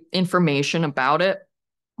great information about it.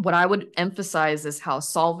 What I would emphasize is how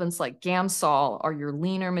solvents like Gamsol are your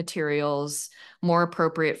leaner materials, more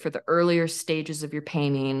appropriate for the earlier stages of your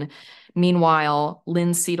painting. Meanwhile,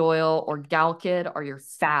 linseed oil or Galkid are your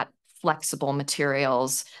fat, flexible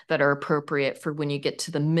materials that are appropriate for when you get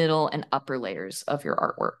to the middle and upper layers of your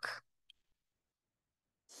artwork.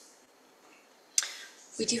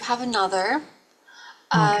 We do have another.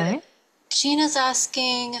 Okay. Gina's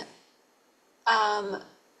asking,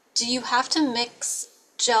 do you have to mix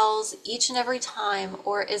gels each and every time,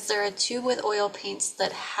 or is there a tube with oil paints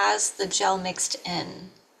that has the gel mixed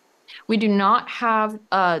in? We do not have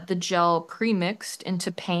the gel pre-mixed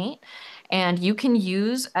into paint, and you can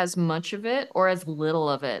use as much of it or as little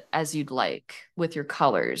of it as you'd like with your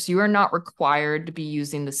colors. You are not required to be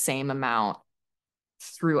using the same amount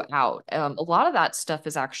throughout. A lot of that stuff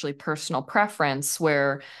is actually personal preference,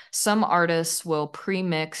 where some artists will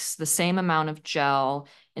pre-mix the same amount of gel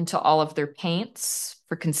into all of their paints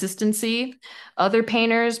for consistency. Other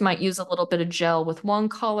painters might use a little bit of gel with one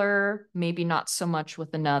color, maybe not so much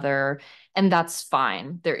with another, and that's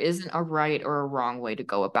fine. There isn't a right or a wrong way to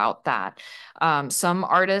go about that. Some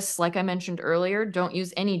artists, like I mentioned earlier, don't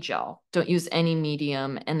use any gel, don't use any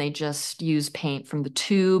medium, and they just use paint from the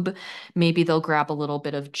tube. Maybe they'll grab a little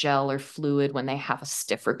bit of gel or fluid when they have a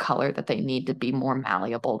stiffer color that they need to be more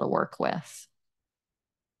malleable to work with.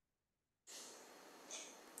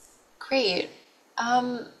 Great.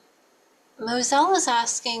 Um, Moselle is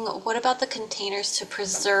asking, what about the containers to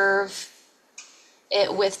preserve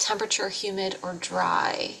it with temperature, humid or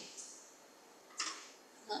dry?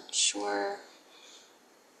 Not sure.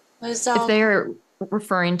 If Moselle, they are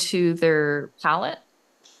referring to their palette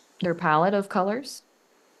of colors.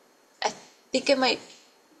 I think it might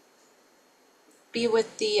be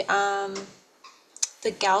with the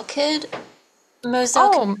Gal Kid.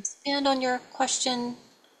 Moselle, can you Oh, expand on your question?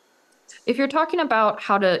 if you're talking about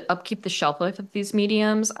how to upkeep the shelf life of these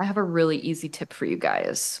mediums, I have a really easy tip for you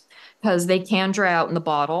guys because they can dry out in the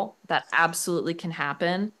bottle. That absolutely can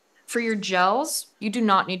happen. For your gels, you do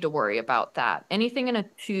not need to worry about that. Anything in a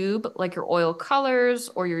tube, like your oil colors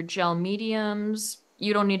or your gel mediums,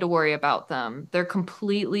 you don't need to worry about them. They're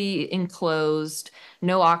completely enclosed,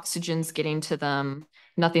 no oxygen's getting to them,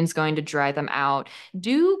 nothing's going to dry them out.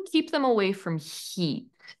 Do keep them away from heat.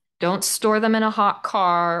 Don't store them in a hot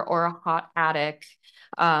car or a hot attic,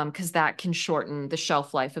 because that can shorten the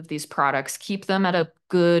shelf life of these products. Keep them at a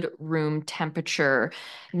good room temperature.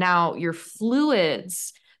 Now, your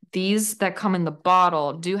fluids, these that come in the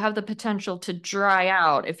bottle, do have the potential to dry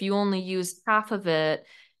out if you only use half of it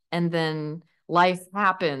and then life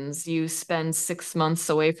happens. You spend 6 months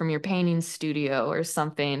away from your painting studio or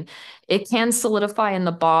something. It can solidify in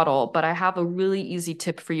the bottle, but I have a really easy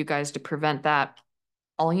tip for you guys to prevent that.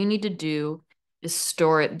 All you need to do is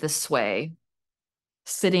store it this way,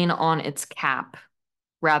 sitting on its cap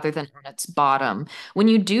rather than on its bottom. When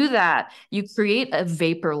you do that, you create a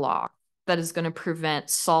vapor lock that is going to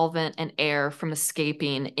prevent solvent and air from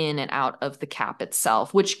escaping in and out of the cap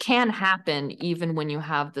itself, which can happen even when you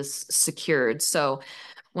have this secured. So,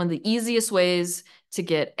 one of the easiest ways to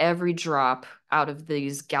get every drop out of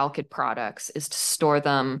these Galkid products is to store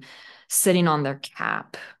them sitting on their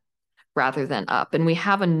cap rather than up. And we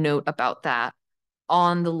have a note about that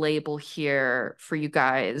on the label here for you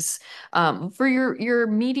guys. For your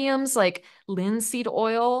mediums like linseed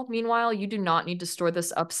oil, meanwhile, you do not need to store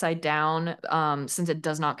this upside down, since it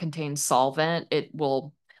does not contain solvent. It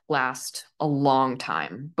will last a long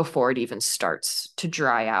time before it even starts to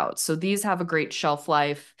dry out. So these have a great shelf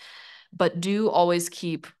life, but do always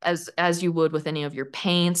keep, as you would with any of your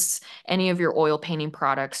paints, any of your oil painting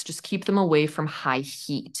products, just keep them away from high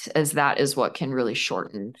heat, as that is what can really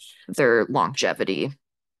shorten their longevity.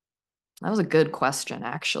 That was a good question,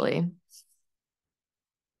 actually.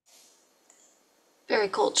 Very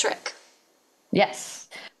cool trick. Yes.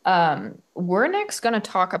 We're next going to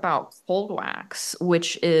talk about cold wax,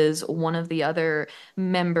 which is one of the other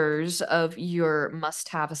members of your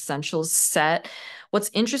must-have essentials set. What's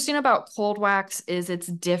interesting about cold wax is it's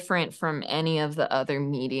different from any of the other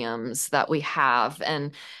mediums that we have.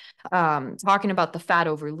 And talking about the fat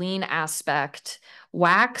over lean aspect,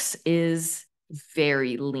 wax is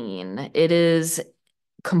very lean. It is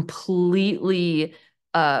completely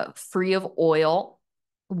free of oil.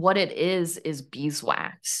 What it is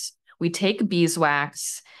beeswax. We take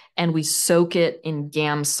beeswax and we soak it in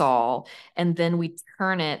Gamsol, and then we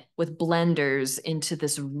turn it with blenders into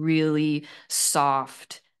this really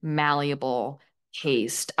soft, malleable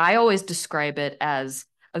paste. I always describe it as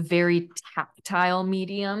a very tactile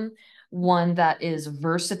medium, one that is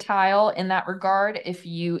versatile in that regard. If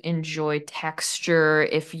you enjoy texture,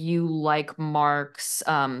 if you like marks,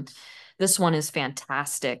 this one is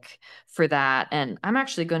fantastic for that. And I'm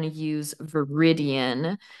actually going to use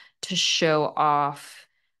Viridian to show off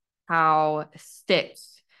how thick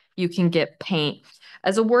you can get paint.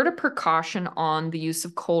 As a word of precaution on the use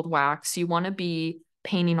of cold wax, you want to be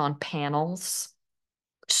painting on panels.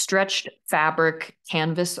 Stretched fabric,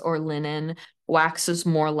 canvas, or linen, wax is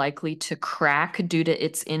more likely to crack due to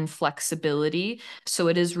its inflexibility. So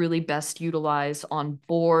it is really best utilized on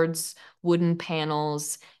boards, wooden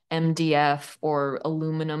panels, MDF, or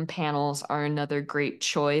aluminum panels are another great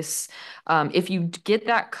choice. If you get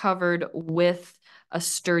that covered with a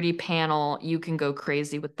sturdy panel, you can go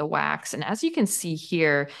crazy with the wax. And as you can see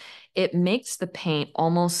here, it makes the paint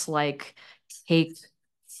almost like cake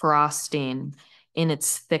frosting. in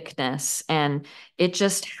its thickness. And it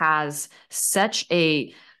just has such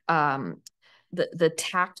a the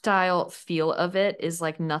tactile feel of it is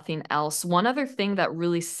like nothing else. One other thing that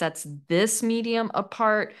really sets this medium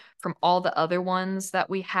apart from all the other ones that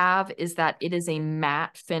we have is that it is a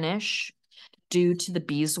matte finish due to the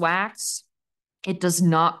beeswax. It does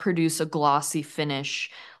not produce a glossy finish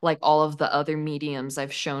like all of the other mediums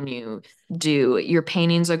I've shown you do. Your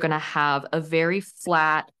paintings are going to have a very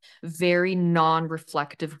flat, very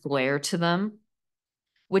non-reflective glare to them,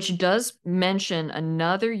 which does mention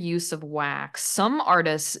another use of wax. Some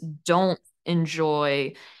artists don't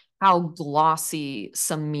enjoy how glossy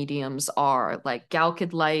some mediums are. Like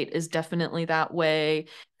Galkid Light is definitely that way.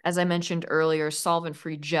 As I mentioned earlier,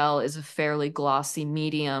 solvent-free gel is a fairly glossy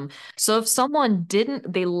medium. So if someone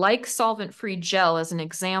they like solvent-free gel as an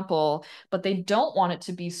example, but they don't want it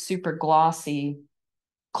to be super glossy,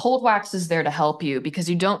 cold wax is there to help you because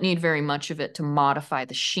you don't need very much of it to modify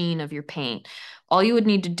the sheen of your paint. All you would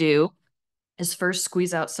need to do is first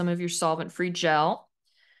squeeze out some of your solvent-free gel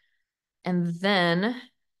and then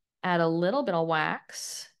add a little bit of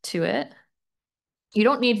wax to it. You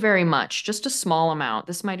don't need very much, just a small amount.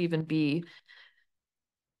 This might even be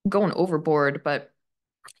going overboard, but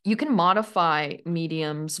you can modify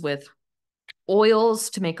mediums with oils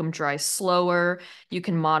to make them dry slower. You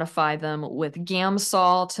can modify them with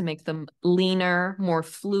Gamsol to make them leaner, more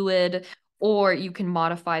fluid, or you can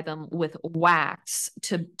modify them with wax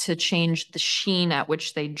to change the sheen at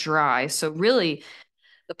which they dry. So really,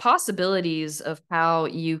 the possibilities of how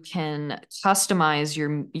you can customize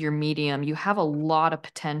your medium, you have a lot of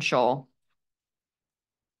potential.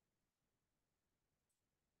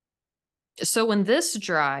 So when this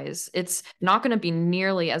dries, it's not going to be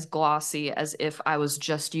nearly as glossy as if I was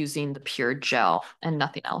just using the pure gel and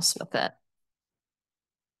nothing else with it.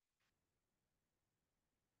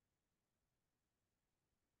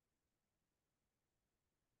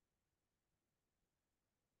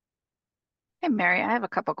 Hey, Mary, I have a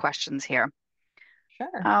couple questions here.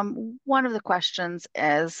 Sure. One of the questions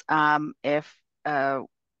is if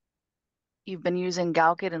you've been using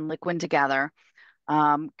Galkid and Liquin together,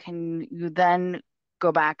 can you then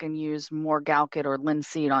go back and use more Galkid or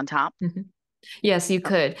linseed on top? Mhm. Yes, you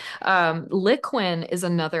Okay, could. Liquin is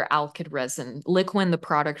another alkyd resin. Liquin, the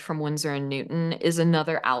product from Winsor and Newton, is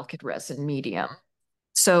another alkyd resin medium.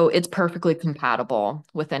 So it's perfectly compatible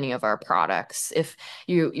with any of our products. If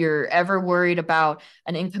you're ever worried about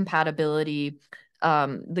an incompatibility,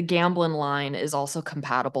 the Gamblin line is also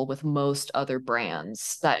compatible with most other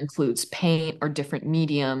brands. That includes paint or different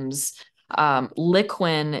mediums.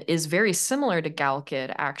 Liquin is very similar to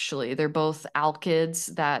Galkid, actually. They're both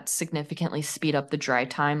alkyds that significantly speed up the dry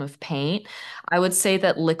time of paint. I would say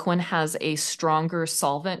that Liquin has a stronger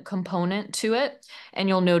solvent component to it, and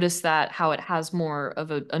you'll notice that how it has more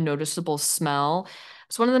of a noticeable smell.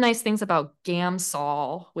 So one of the nice things about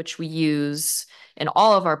Gamsol, which we use in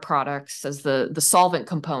all of our products as the solvent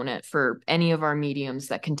component for any of our mediums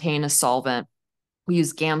that contain a solvent, we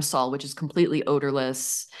use Gamsol, which is completely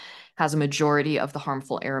odorless, has a majority of the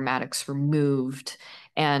harmful aromatics removed,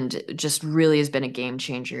 and just really has been a game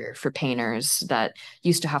changer for painters that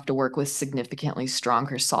used to have to work with significantly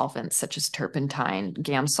stronger solvents such as turpentine.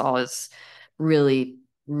 Gamsol has really,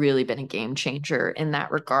 really been a game changer in that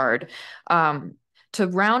regard. Um, to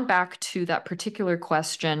round back to that particular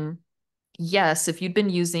question, yes, if you'd been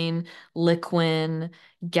using Liquin,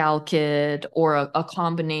 Galkid, or a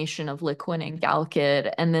combination of Liquin and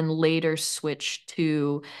Galkid, and then later switch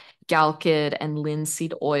to Galkid and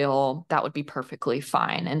linseed oil, that would be perfectly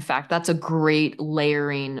fine. In fact, that's a great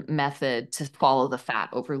layering method to follow the fat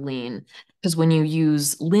over lean. Because when you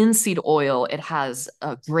use linseed oil, it has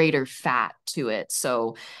a greater fat to it.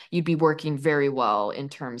 So you'd be working very well in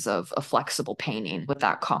terms of a flexible painting with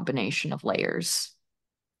that combination of layers.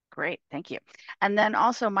 great, thank you. And then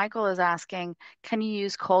also, Michael is asking, can you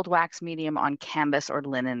use cold wax medium on canvas or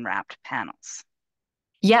linen wrapped panels?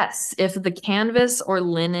 Yes, if the canvas or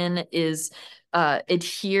linen is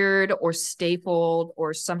adhered or stapled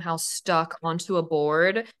or somehow stuck onto a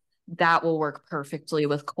board, that will work perfectly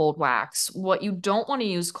with cold wax. What you don't want to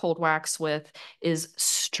use cold wax with is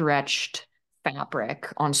stretched fabric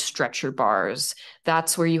on stretcher bars.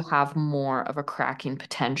 That's where you have more of a cracking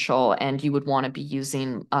potential, and you would want to be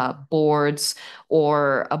using boards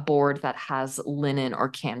or a board that has linen or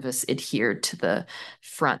canvas adhered to the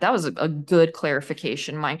front. That was a good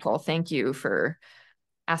clarification, Michael. Thank you for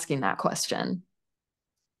asking that question.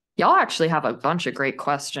 Y'all actually have a bunch of great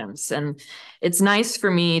questions, and it's nice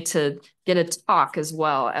for me to get a talk as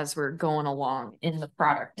well as we're going along in the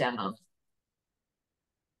product demo.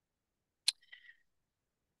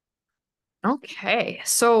 Okay,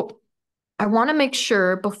 so I want to make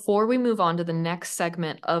sure before we move on to the next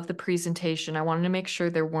segment of the presentation, I wanted to make sure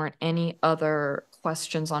there weren't any other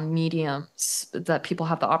questions on mediums that people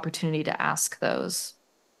have the opportunity to ask those.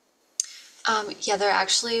 Yeah, there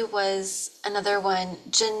actually was another one.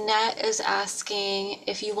 Jeanette is asking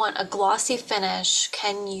if you want a glossy finish,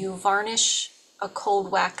 can you varnish a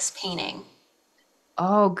cold wax painting?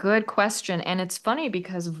 Oh, good question. And it's funny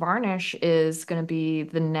because varnish is going to be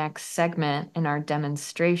the next segment in our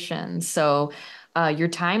demonstration. So your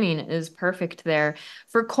timing is perfect there.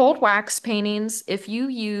 For cold wax paintings, if you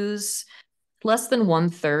use less than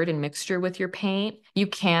 1/3 in mixture with your paint, you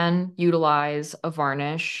can utilize a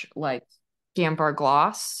varnish like Gambar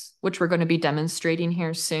Gloss, which we're going to be demonstrating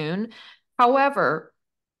here soon. However,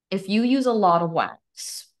 if you use a lot of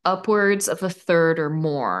wax, upwards of 1/3 or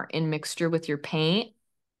more in mixture with your paint,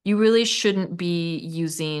 you really shouldn't be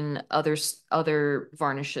using other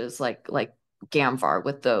varnishes like Gamvar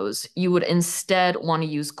with those. You would instead want to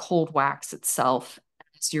use cold wax itself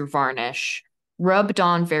as your varnish, rubbed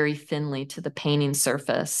on very thinly to the painting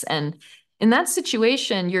surface. And in that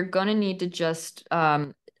situation, you're going to need to just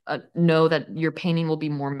know that your painting will be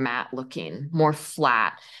more matte looking, more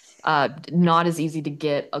flat, not as easy to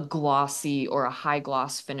get a glossy or a high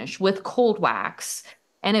gloss finish with cold wax.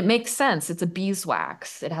 And it makes sense. It's a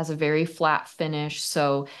beeswax. It has a very flat finish.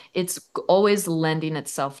 So it's always lending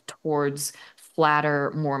itself towards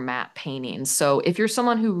flatter, more matte paintings. So if you're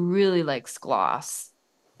someone who really likes gloss,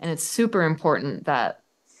 and it's super important that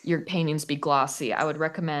your paintings be glossy, I would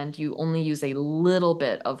recommend you only use a little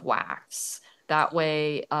bit of wax. That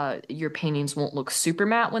way, your paintings won't look super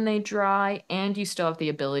matte when they dry, and you still have the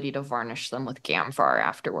ability to varnish them with Gamvar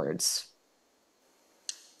afterwards.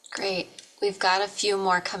 Great. We've got a few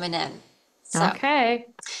more coming in. So, Okay.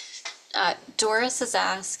 Doris is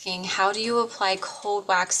asking, how do you apply cold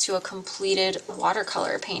wax to a completed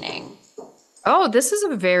watercolor painting? Oh, this is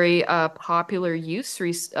a very popular use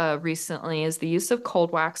recently is the use of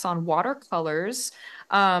cold wax on watercolors.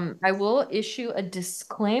 I will issue a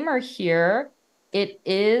disclaimer here. It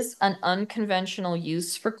is an unconventional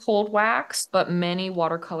use for cold wax, but many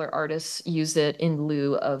watercolor artists use it in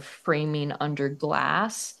lieu of framing under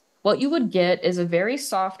glass. What you would get is a very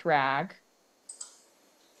soft rag,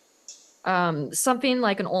 something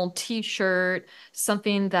like an old t-shirt,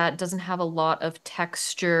 something that doesn't have a lot of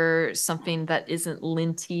texture, something that isn't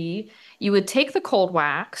linty. You would take the cold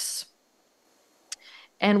wax,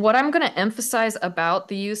 and what I'm going to emphasize about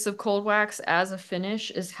the use of cold wax as a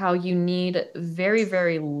finish is how you need very,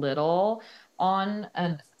 very little on,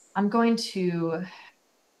 and I'm going to,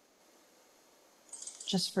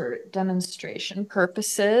 just for demonstration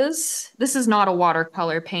purposes, this is not a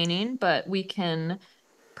watercolor painting, but we can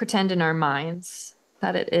pretend in our minds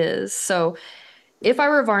that it is. So if I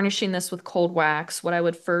were varnishing this with cold wax, what I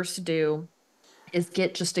would first do is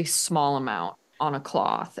get just a small amount on a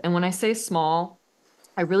cloth. And when I say small,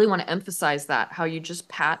 I really want to emphasize that how you just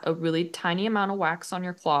pat a really tiny amount of wax on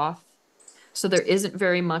your cloth. So there isn't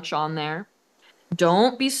very much on there.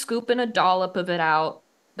 Don't be scooping a dollop of it out.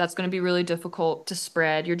 That's going to be really difficult to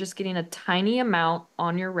spread. You're just getting a tiny amount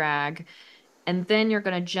on your rag, and then you're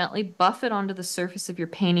going to gently buff it onto the surface of your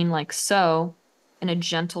painting like so in a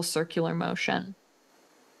gentle circular motion.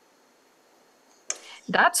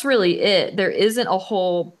 That's really it. There isn't a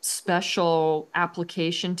whole special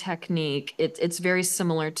application technique. It's very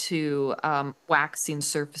similar to waxing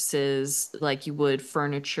surfaces like you would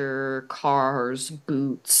furniture, cars,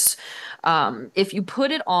 boots. If you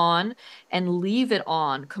put it on and leave it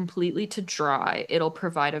on completely to dry, it'll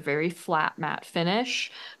provide a very flat matte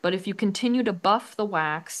finish. But if you continue to buff the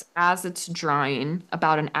wax as it's drying,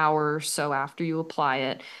 about an hour or so after you apply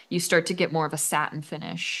it, you start to get more of a satin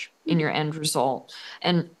finish in your end result.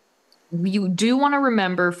 And you do want to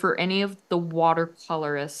remember for any of the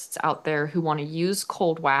watercolorists out there who want to use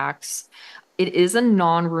cold wax, it is a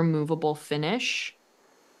non-removable finish.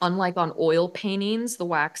 Unlike on oil paintings, the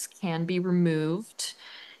wax can be removed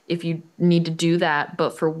if you need to do that.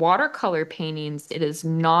 But for watercolor paintings, it is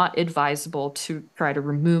not advisable to try to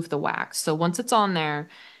remove the wax. So once it's on there,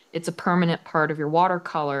 it's a permanent part of your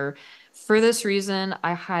watercolor. For this reason,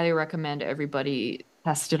 I highly recommend everybody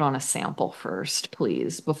test it on a sample first,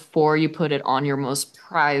 please, before you put it on your most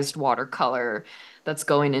prized watercolor that's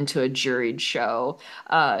going into a juried show.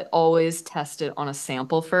 Always test it on a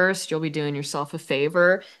sample first. You'll be doing yourself a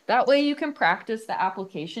favor. That way you can practice the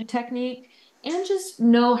application technique and just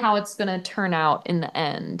know how it's going to turn out in the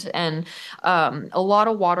end. And a lot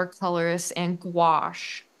of watercolorists and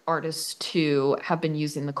gouache artists too have been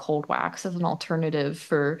using the cold wax as an alternative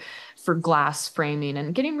for glass framing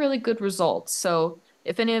and getting really good results. So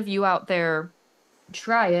If any of you out there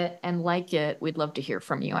try it and like it, we'd love to hear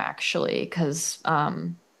from you actually, because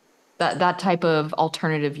that type of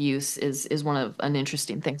alternative use is one of an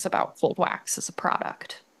interesting things about cold wax as a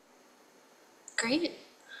product. Great.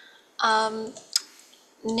 Um,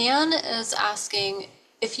 Nan is asking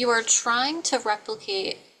if you are trying to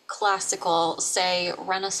replicate classical, say,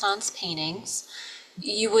 Renaissance paintings,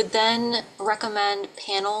 you would then recommend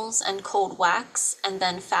panels and cold wax and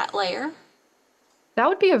then fat layer? That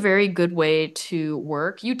would be a very good way to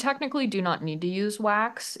work. You technically do not need to use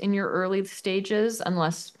wax in your early stages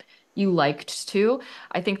unless you liked to.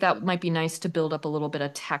 I think that might be nice to build up a little bit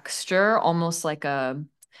of texture, almost like a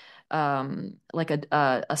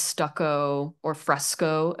stucco or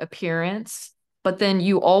fresco appearance. But then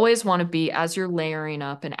you always want to be, as you're layering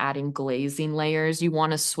up and adding glazing layers, you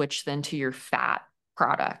want to switch then to your fat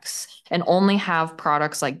products and only have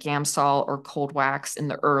products like Gamsol or cold wax in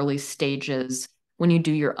the early stages when you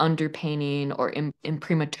do your underpainting or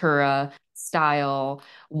imprimatura style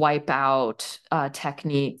wipeout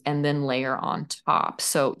technique and then layer on top.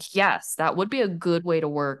 So yes, that would be a good way to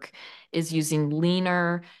work is using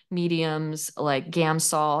leaner mediums like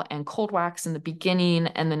Gamsol and cold wax in the beginning.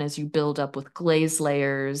 And then as you build up with glaze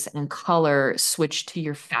layers and color, switch to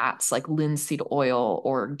your fats like linseed oil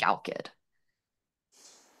or Galkid.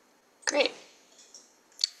 Great.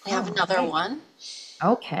 We have All another right. one.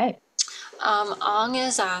 Okay. Ong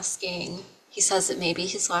is asking, he says it may be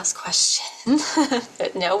his last question,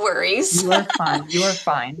 but no worries. You are fine. You are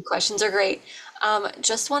fine. Questions are great.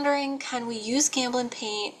 Just wondering, can we use Gamblin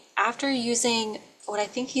paint after using what I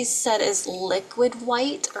think he said is liquid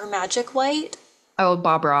white or magic white? Oh,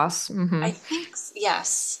 Bob Ross. I think,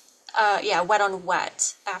 yes. Yeah, wet on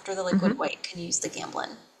wet after the liquid Hmm. white can use the Gamblin.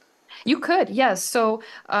 You could, yes. So,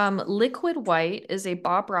 liquid white is a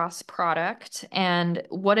Bob Ross product, and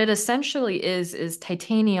what it essentially is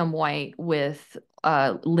titanium white with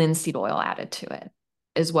linseed oil added to it,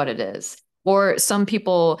 is what it is. Or some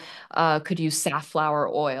people could use safflower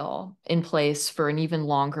oil in place for an even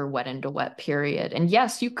longer wet into wet period. And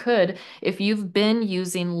yes, you could, if you've been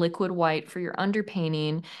using liquid white for your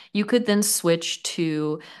underpainting, you could then switch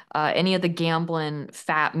to any of the Gamblin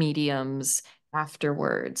fat mediums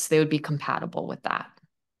afterwards. They would be compatible with that.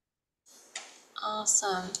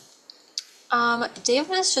 Awesome.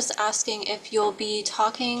 David is just asking if you'll be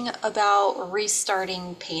talking about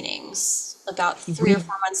restarting paintings about 3 or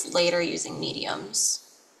 4 months later using mediums.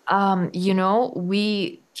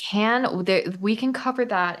 We can cover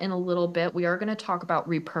that in a little bit. We are going to talk about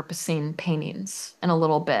repurposing paintings in a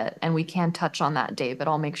little bit, and we can touch on that, David.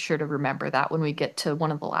 I'll make sure to remember that when we get to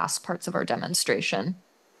one of the last parts of our demonstration.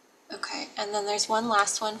 Okay, and then there's one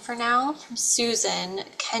last one for now from Susan.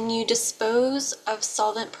 Can you dispose of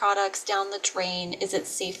solvent products down the drain? Is it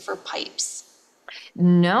safe for pipes?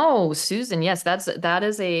 No, Susan, yes, that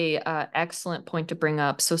is a excellent point to bring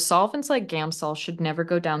up. So solvents like Gamsol should never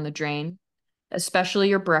go down the drain, especially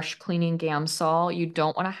your brush cleaning Gamsol. You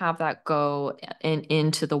don't want to have that go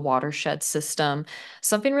into the watershed system.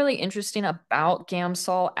 Something really interesting about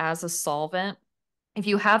Gamsol as a solvent, if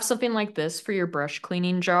you have something like this for your brush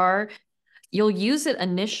cleaning jar, you'll use it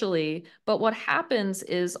initially, but what happens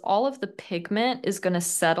is all of the pigment is going to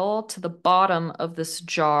settle to the bottom of this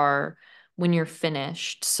jar when you're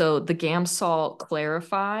finished. So the Gamsol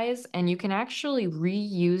clarifies and you can actually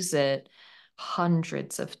reuse it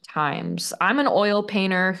hundreds of times. I'm an oil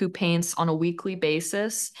painter who paints on a weekly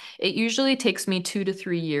basis. It usually takes me 2 to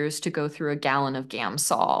 3 years to go through a gallon of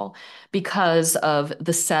Gamsol because of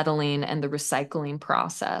the settling and the recycling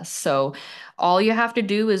process. So all you have to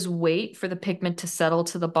do is wait for the pigment to settle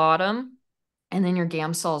to the bottom, and then your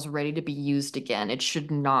Gamsol is ready to be used again. It should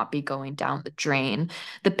not be going down the drain.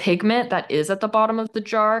 The pigment that is at the bottom of the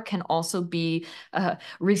jar can also be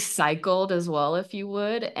recycled as well, if you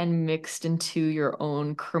would, and mixed into your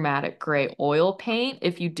own chromatic gray oil paint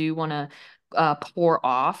if you do want to pour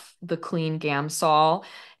off the clean Gamsol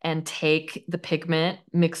and take the pigment,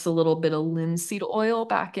 mix a little bit of linseed oil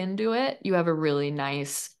back into it. You have a really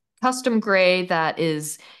nice custom gray that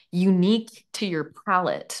is unique to your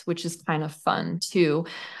palette, which is kind of fun too.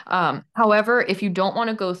 However, if you don't want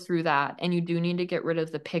to go through that and you do need to get rid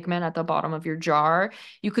of the pigment at the bottom of your jar,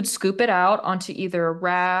 you could scoop it out onto either a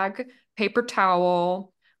rag, paper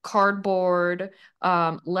towel, cardboard,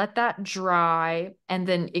 let that dry, and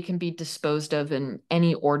then it can be disposed of in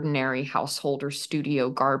any ordinary household or studio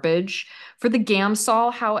garbage. For the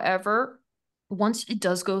Gamsol, however, once it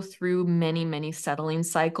does go through many, many settling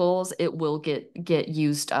cycles, it will get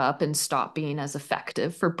used up and stop being as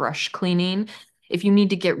effective for brush cleaning. If you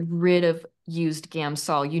need to get rid of used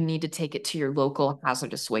Gamsol, you need to take it to your local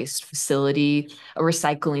hazardous waste facility, a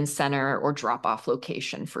recycling center, or drop-off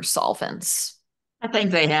location for solvents. I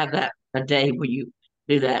think they have that a day where you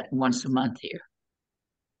do that once a month here.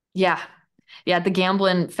 Yeah. Yeah, the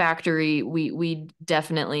Gamblin factory, we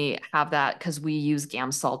definitely have that because we use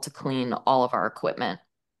Gamsol to clean all of our equipment.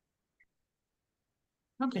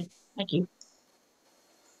 Okay, thank you.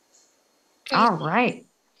 Great. All right.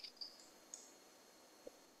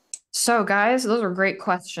 So, guys, those are great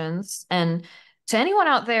questions. And to anyone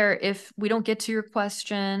out there, if we don't get to your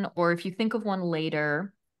question or if you think of one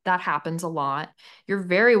later, that happens a lot. You're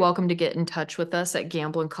very welcome to get in touch with us at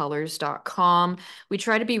gamblincolors.com. We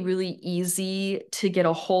try to be really easy to get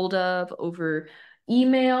a hold of over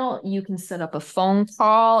email. You can set up a phone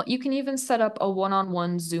call. You can even set up a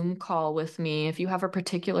one-on-one Zoom call with me if you have a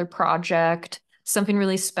particular project, something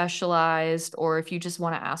really specialized, or if you just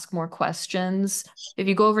want to ask more questions. If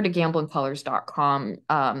you go over to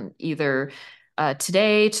gamblincolors.com, either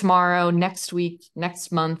today, tomorrow, next week,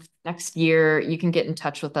 next month, next year, you can get in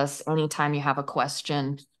touch with us anytime you have a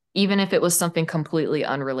question. Even if it was something completely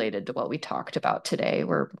unrelated to what we talked about today,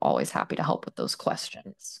 we're always happy to help with those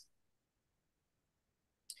questions.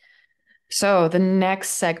 So the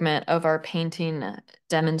next segment of our painting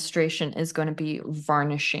demonstration is going to be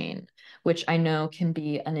varnishing, which I know can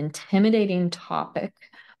be an intimidating topic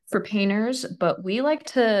for painters, but we like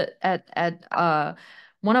to at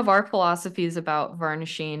one of our philosophies about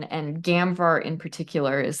varnishing and Gamvar in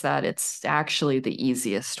particular is that it's actually the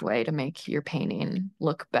easiest way to make your painting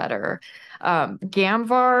look better.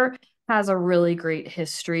 Gamvar has a really great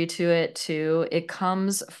history to it too. It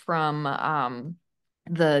comes from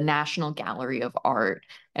the National Gallery of Art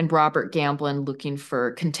and Robert Gamblin looking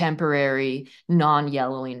for contemporary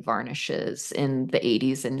non-yellowing varnishes in the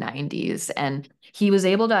 80s and 90s. And he was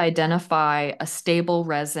able to identify a stable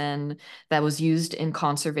resin that was used in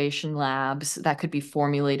conservation labs that could be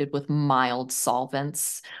formulated with mild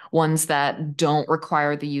solvents, ones that don't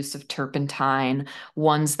require the use of turpentine,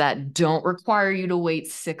 ones that don't require you to wait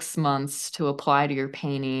 6 months to apply to your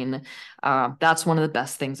painting. That's one of the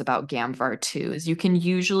best things about Gamvar too, is you can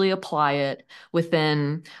usually apply it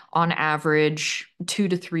within, on average, 2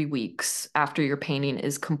 to 3 weeks after your painting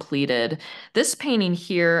is completed. This painting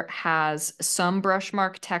here has some brush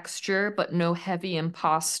mark texture, but no heavy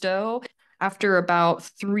impasto. After about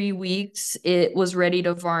 3 weeks, it was ready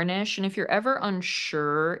to varnish. And if you're ever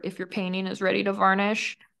unsure if your painting is ready to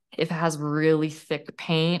varnish, if it has really thick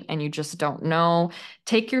paint and you just don't know,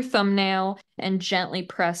 take your thumbnail and gently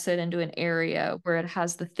press it into an area where it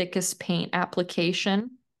has the thickest paint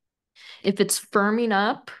application. If it's firming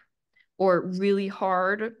up or really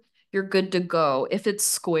hard, you're good to go. If it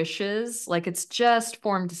squishes, like it's just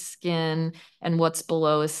formed skin and what's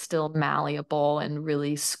below is still malleable and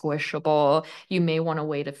really squishable, you may want to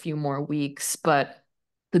wait a few more weeks. But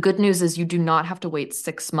the good news is you do not have to wait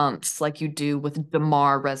 6 months like you do with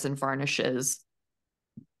Damar resin varnishes,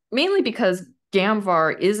 mainly because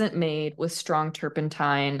Gamvar isn't made with strong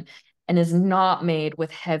turpentine and is not made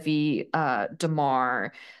with heavy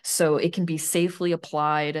Damar. So it can be safely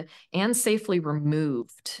applied and safely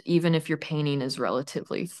removed, even if your painting is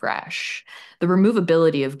relatively fresh. The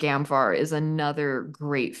removability of Gamvar is another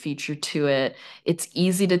great feature to it. It's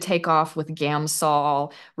easy to take off with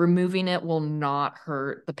Gamsol. Removing it will not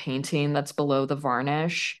hurt the painting that's below the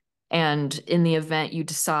varnish. And in the event you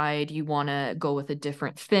decide you want to go with a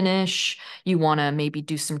different finish, you want to maybe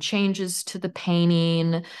do some changes to the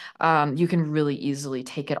painting, you can really easily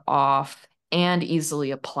take it off and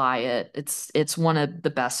easily apply it. It's one of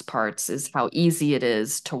the best parts is how easy it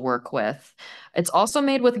is to work with. It's also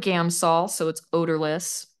made with Gamsol, so it's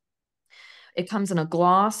odorless. It comes in a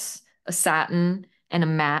gloss, a satin, and a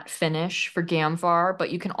matte finish for Gamvar,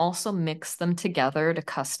 but you can also mix them together to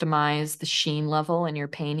customize the sheen level in your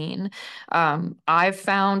painting. I've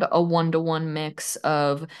found a one-to-one mix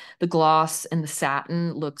of the gloss and the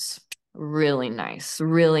satin looks really nice,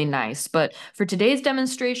 really nice. But for today's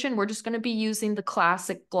demonstration, we're just going to be using the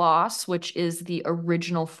classic gloss, which is the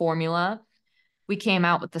original formula. We came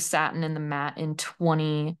out with the satin and the matte in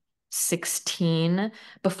 2016.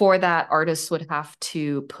 Before that, artists would have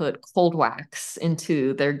to put cold wax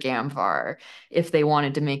into their Gamvar if they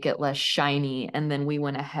wanted to make it less shiny. And then we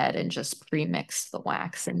went ahead and just pre-mixed the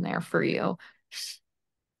wax in there for you.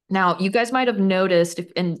 Now, you guys might have noticed,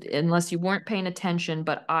 unless you weren't paying attention,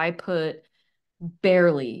 but I put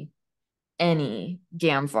barely any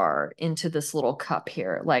Gamvar into this little cup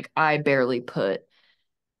here. Like I barely put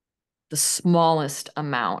the smallest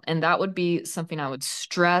amount. And that would be something I would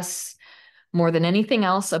stress more than anything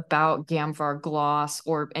else about Gamvar gloss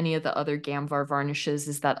or any of the other Gamvar varnishes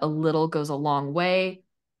is that a little goes a long way.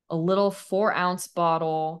 A little 4-ounce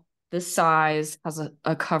bottle this size has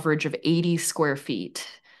a coverage of 80 square feet.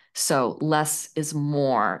 So less is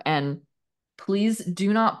more. And please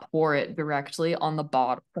do not pour it directly on the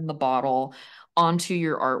bottle from the bottle onto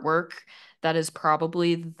your artwork. That is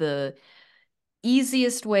probably the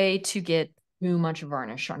easiest way to get too much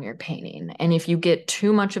varnish on your painting. And if you get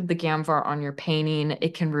too much of the Gamvar on your painting,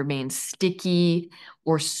 it can remain sticky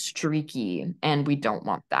or streaky, and we don't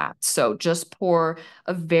want that. So just pour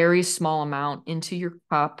a very small amount into your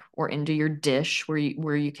cup or into your dish where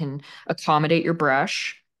you can accommodate your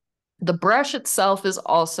brush. The brush itself is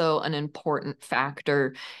also an important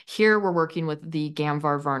factor. Here we're working with the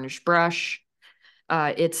Gamvar varnish brush.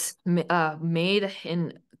 It's made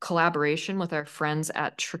in collaboration with our friends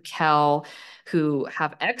at Trekell, who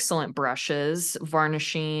have excellent brushes,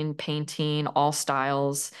 varnishing, painting, all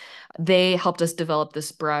styles. They helped us develop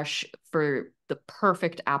this brush for the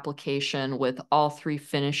perfect application with all 3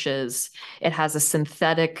 finishes. It has a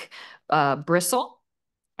synthetic bristle.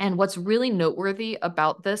 And what's really noteworthy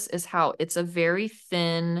about this is how it's a very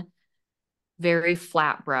thin, very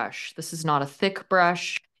flat brush. This is not a thick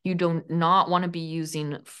brush. You do not want to be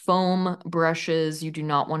using foam brushes. You do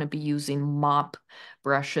not want to be using mop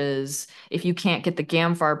brushes. If you can't get the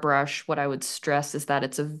Gamvar brush, what I would stress is that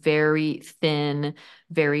it's a very thin,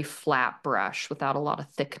 very flat brush without a lot of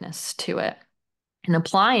thickness to it. And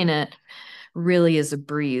applying it really is a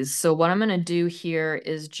breeze. So what I'm going to do here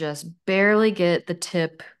is just barely get the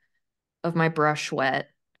tip of my brush wet.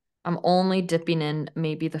 I'm only dipping in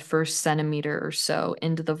maybe the first centimeter or so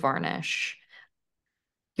into the varnish.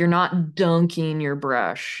 You're not dunking your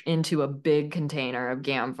brush into a big container of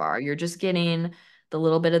Gamvar. You're just getting the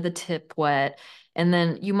little bit of the tip wet. And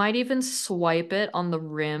then you might even swipe it on the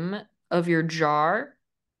rim of your jar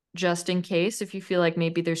just in case if you feel like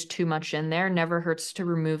maybe there's too much in there. Never hurts to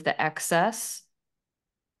remove the excess.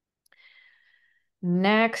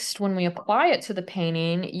 Next, when we apply it to the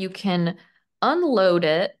painting, you can unload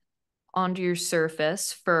it onto your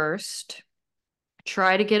surface first.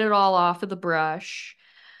 Try to get it all off of the brush,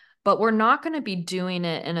 but we're not going to be doing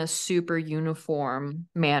it in a super uniform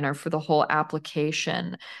manner for the whole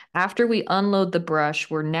application. After we unload the brush,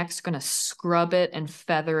 we're next going to scrub it and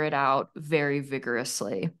feather it out very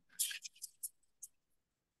vigorously.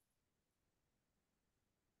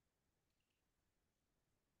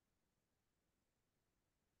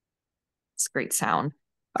 It's great sound.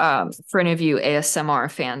 For any of you ASMR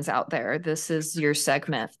fans out there, this is your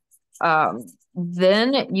segment.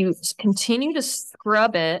 Then you continue to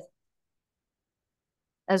scrub it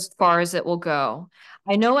as far as it will go.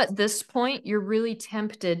 I know at this point you're really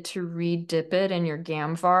tempted to re-dip it in your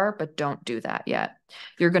Gamvar, but don't do that yet.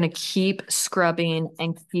 You're going to keep scrubbing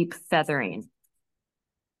and keep feathering.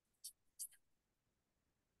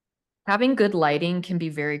 Having good lighting can be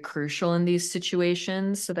very crucial in these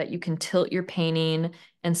situations so that you can tilt your painting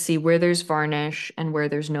and see where there's varnish and where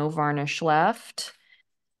there's no varnish left.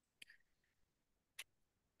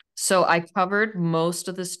 So I covered most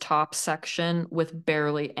of this top section with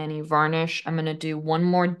barely any varnish. I'm going to do one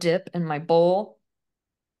more dip in my bowl.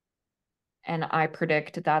 And I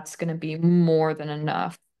predict that's going to be more than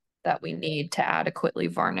enough that we need to adequately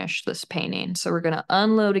varnish this painting. So we're going to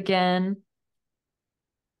unload again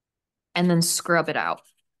and then scrub it out.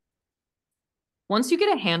 Once you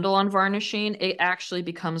get a handle on varnishing, it actually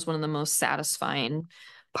becomes one of the most satisfying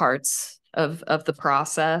parts of the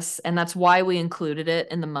process. And that's why we included it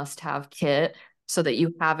in the must-have kit so that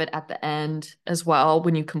you have it at the end as well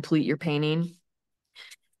when you complete your painting.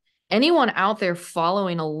 Anyone out there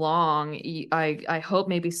following along, I hope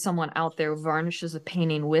maybe someone out there varnishes a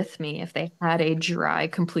painting with me if they had a dry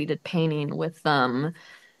completed painting with them.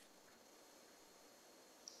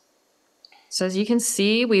 So as you can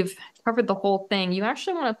see, we've covered the whole thing. You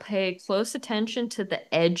actually want to pay close attention to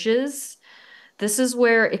the edges. This is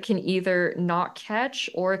where it can either not catch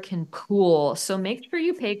or it can pool. So make sure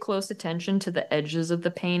you pay close attention to the edges of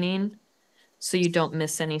the painting so you don't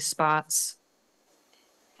miss any spots.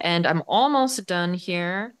 And I'm almost done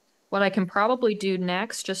here. What I can probably do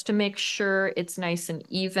next, just to make sure it's nice and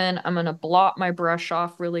even, I'm going to blot my brush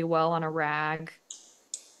off really well on a rag.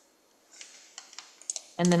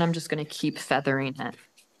 And then I'm just going to keep feathering it.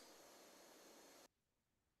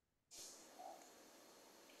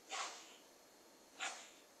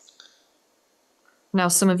 Now,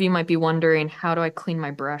 some of you might be wondering, how do I clean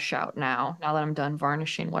my brush out now that I'm done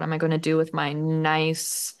varnishing? What am I going to do with my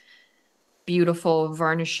nice, beautiful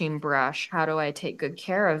varnishing brush? How do I take good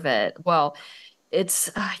care of it? Well,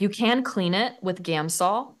 you can clean it with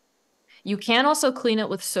Gamsol. You can also clean it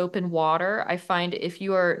with soap and water. I find if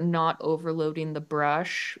you are not overloading the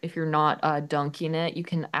brush, if you're not dunking it, you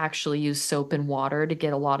can actually use soap and water to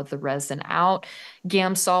get a lot of the resin out.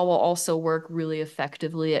 Gamsol will also work really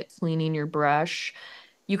effectively at cleaning your brush.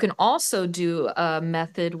 You can also do a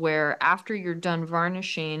method where after you're done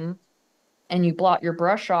varnishing and you blot your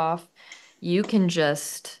brush off, you can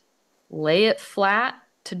just lay it flat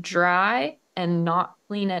to dry and not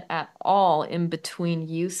clean it at all in between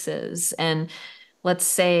uses. And let's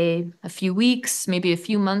say a few weeks, maybe a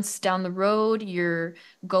few months down the road, you're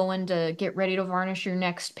going to get ready to varnish your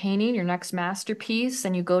next painting, your next masterpiece,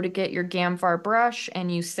 and you go to get your Gamvar brush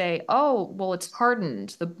and you say, oh, well, it's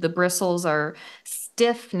hardened. The bristles are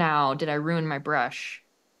stiff now. Did I ruin my brush?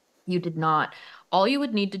 You did not. All you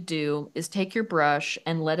would need to do is take your brush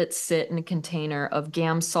and let it sit in a container of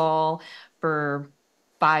Gamsol for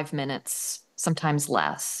 5 minutes, sometimes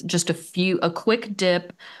less. Just a quick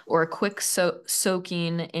dip or a quick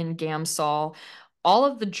soaking in Gamsol. All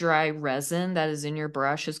of the dry resin that is in your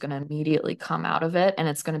brush is going to immediately come out of it and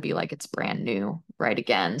it's going to be like it's brand new right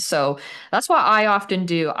again. So that's what I often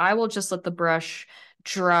do. I will just let the brush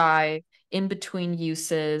dry in between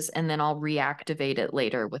uses, and then I'll reactivate it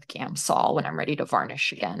later with Gamsol when I'm ready to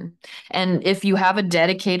varnish again. And if you have a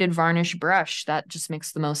dedicated varnish brush, that just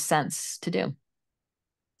makes the most sense to do.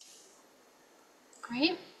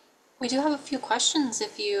 Great. We do have a few questions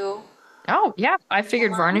if you Oh, yeah. I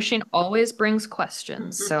figured don't mind. varnishing always brings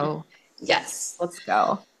questions. So, yes, Yes. let's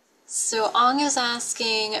go. So Ong is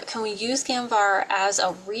asking, can we use Gamvar as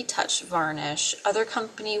a retouch varnish? Other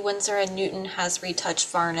company, Winsor and Newton, has retouch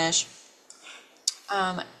varnish.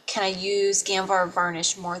 Can I use Gamvar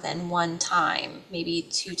varnish more than one time, maybe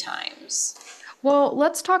 2 times? Well,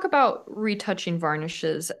 let's talk about retouching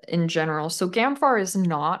varnishes in general. So Gamfar is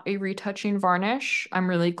not a retouching varnish. I'm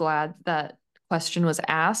really glad that question was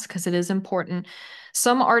asked because it is important.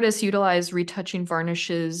 Some artists utilize retouching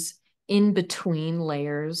varnishes in between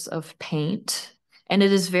layers of paint. And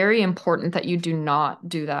it is very important that you do not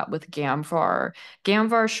do that with Gamvar.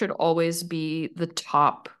 Gamvar should always be the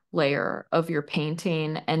top layer of your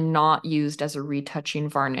painting and not used as a retouching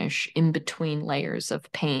varnish in between layers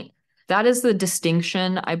of paint. That is the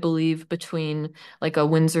distinction, I believe, between like a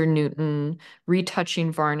Winsor Newton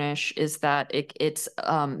retouching varnish is that it's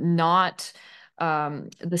not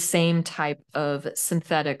the same type of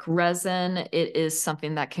synthetic resin. It is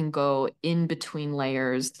something that can go in between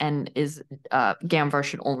layers and is Gamvar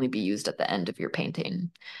should only be used at the end of your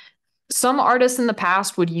painting. Some artists in the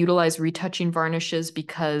past would utilize retouching varnishes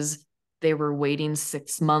because they were waiting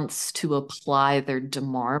 6 months to apply their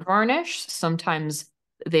Damar varnish. Sometimes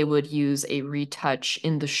they would use a retouch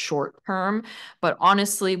in the short term. But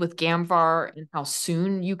honestly, with Gamvar and how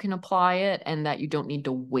soon you can apply it and that you don't need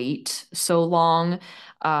to wait so long,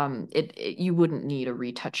 you wouldn't need a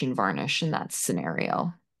retouching varnish in that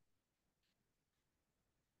scenario.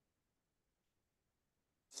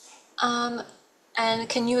 Um, and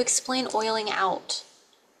can you explain oiling out?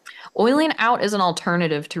 Oiling out is an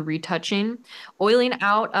alternative to retouching. Oiling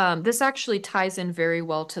out, this actually ties in very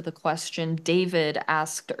well to the question David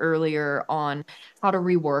asked earlier on how to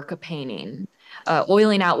rework a painting.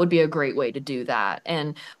 Oiling out would be a great way to do that.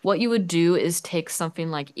 And what you would do is take something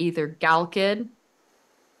like either Galkid,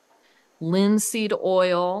 linseed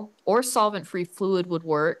oil, or solvent-free fluid would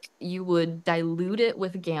work. You would dilute it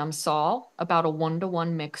with Gamsol, about a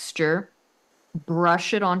 1-to-1 mixture,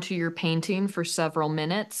 brush it onto your painting for several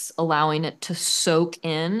minutes, allowing it to soak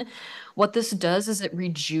in. What this does is it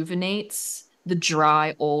rejuvenates the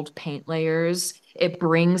dry old paint layers. It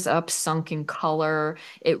brings up sunken color.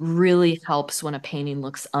 It really helps when a painting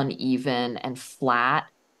looks uneven and flat.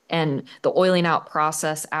 And the oiling out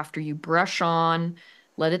process after you brush on,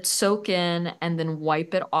 let it soak in, and then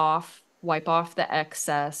wipe off the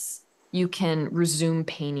excess. You can resume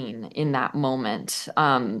painting in that moment.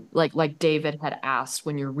 Like David had asked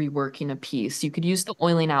when you're reworking a piece, you could use the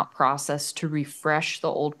oiling out process to refresh the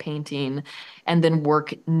old painting and then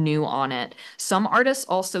work new on it. Some artists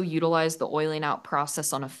also utilize the oiling out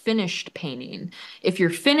process on a finished painting. If your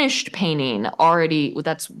finished painting already,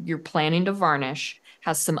 that's you're planning to varnish,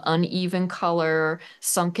 has some uneven color,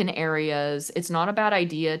 sunken areas, it's not a bad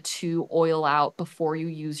idea to oil out before you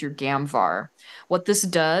use your Gamvar. What this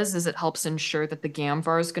does is it helps ensure that the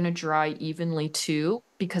Gamvar is going to dry evenly too,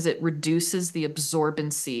 because it reduces the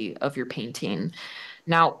absorbency of your painting.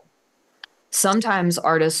 Now, Sometimes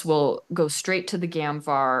artists will go straight to the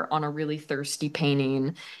Gamvar on a really thirsty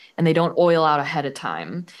painting and they don't oil out ahead of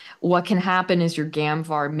time. What can happen is your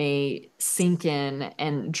Gamvar may sink in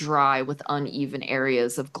and dry with uneven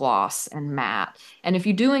areas of gloss and matte. And if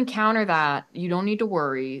you do encounter that, you don't need to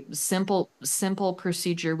worry. Simple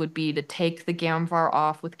procedure would be to take the Gamvar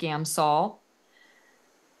off with Gamsol,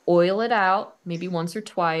 oil it out maybe once or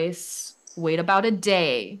twice, wait about a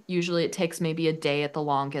day. Usually it takes maybe a day at the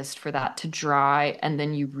longest for that to dry, and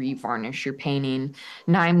then you revarnish your painting.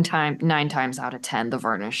 Nine times out of 10, the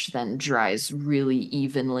varnish then dries really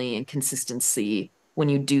evenly and consistency when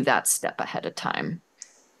you do that step ahead of time.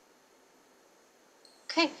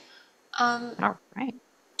 Okay. Um, All right.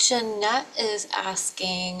 Jeanette is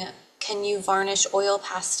asking, can you varnish oil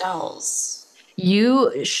pastels?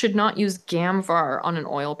 You should not use Gamvar on an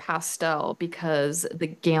oil pastel because the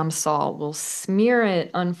Gamsol will smear it.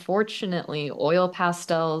 Unfortunately, oil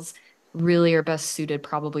pastels really are best suited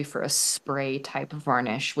probably for a spray type of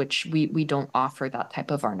varnish, which we don't offer that type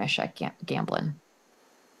of varnish at Gamblin.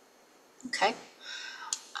 Okay.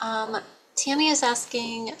 Um, Tammy is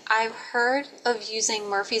asking, I've heard of using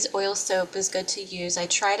Murphy's oil soap is good to use. I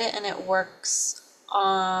tried it and it works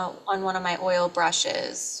on one of my oil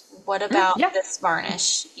brushes. What about Yeah. this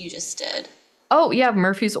varnish you just did? Oh, yeah,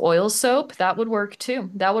 Murphy's oil soap, that would work too.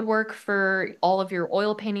 That would work for all of your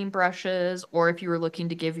oil painting brushes, or if you were looking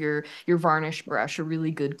to give your varnish brush a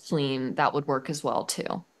really good clean, that would work as well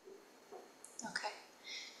too. Okay.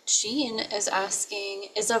 Jean is asking,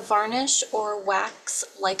 is a varnish or wax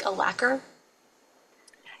like a lacquer?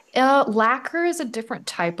 Lacquer is a different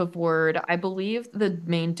type of word. I believe the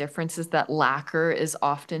main difference is that lacquer is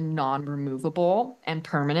often non-removable and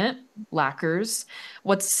permanent lacquers.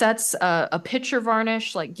 What sets a picture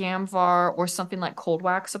varnish like Gamvar or something like cold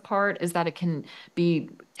wax apart is that it can be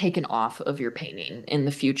taken off of your painting in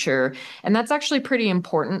the future. And that's actually pretty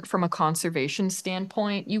important from a conservation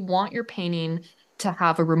standpoint. You want your painting to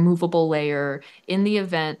have a removable layer in the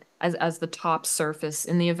event as the top surface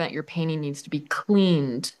in the event your painting needs to be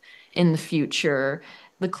cleaned in the future.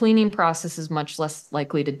 The cleaning process is much less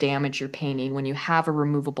likely to damage your painting when you have a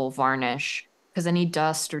removable varnish because any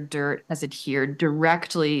dust or dirt has adhered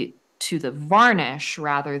directly to the varnish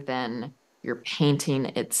rather than your painting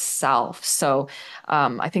itself. So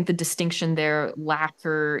I think the distinction there,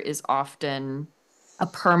 lacquer is often a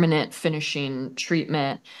permanent finishing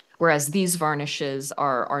treatment, whereas these varnishes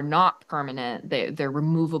are not permanent. They're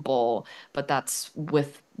removable, but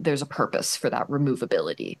there's a purpose for that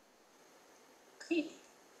removability. Great.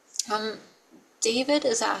 Um, David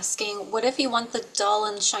is asking, what if you want the dull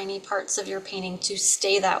and shiny parts of your painting to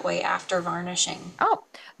stay that way after varnishing? Oh,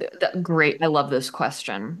 great. I love this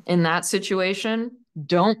question. In that situation,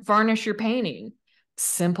 don't varnish your painting.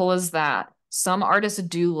 Simple as that. Some artists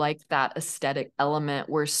do like that aesthetic element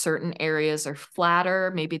where certain areas are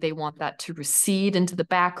flatter. Maybe they want that to recede into the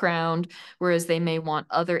background, whereas they may want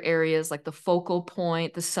other areas like the focal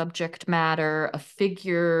point, the subject matter, a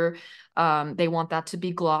figure. They want that to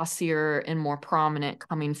be glossier and more prominent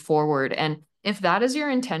coming forward. And if that is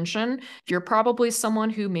your intention, you're probably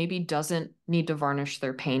someone who maybe doesn't need to varnish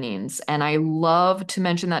their paintings. And I love to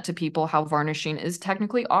mention that to people how varnishing is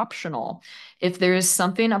technically optional. If there is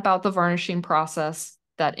something about the varnishing process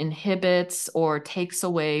that inhibits or takes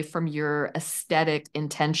away from your aesthetic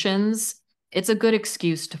intentions, it's a good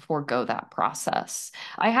excuse to forego that process.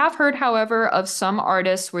 I have heard, however, of some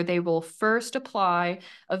artists where they will first apply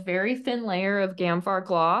a very thin layer of Gamvar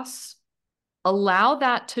gloss, allow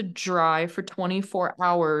that to dry for 24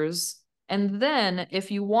 hours. And then,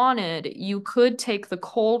 if you wanted, you could take the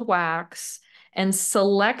cold wax and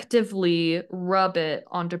selectively rub it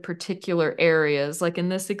onto particular areas. Like in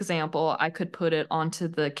this example, I could put it onto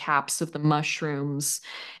the caps of the mushrooms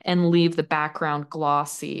and leave the background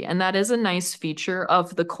glossy. And that is a nice feature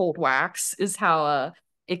of the cold wax, is how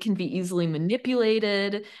it can be easily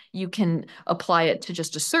manipulated. You can apply it to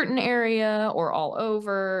just a certain area or all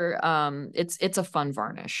over. It's a fun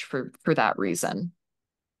varnish for that reason.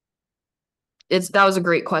 That was a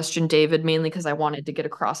great question, David, mainly because I wanted to get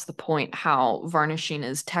across the point how varnishing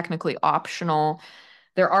is technically optional.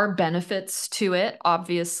 There are benefits to it,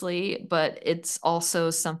 obviously, but it's also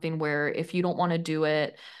something where if you don't want to do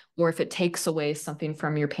it, or if it takes away something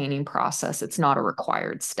from your painting process, it's not a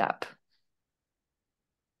required step.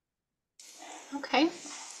 Okay.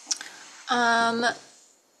 Um,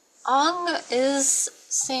 Ong is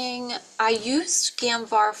saying, I used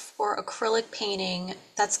Gamvar for acrylic painting.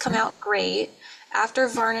 That's come out great. After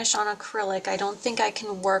varnish on acrylic, I don't think I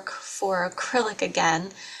can work for acrylic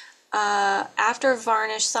again. After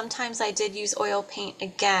varnish, sometimes I did use oil paint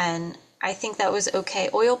again. I think that was okay.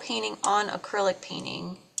 Oil painting on acrylic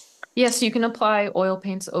painting. Yes, you can apply oil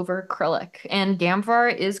paints over acrylic, and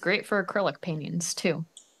Gamvar is great for acrylic paintings too.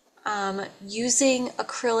 Using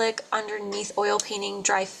acrylic underneath oil painting,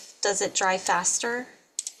 does it dry faster?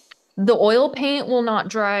 The oil paint will not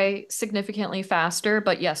dry significantly faster,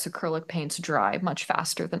 but yes, acrylic paints dry much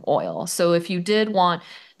faster than oil. So if you did want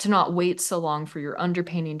to not wait so long for your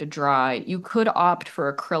underpainting to dry, you could opt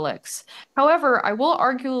for acrylics. However, I will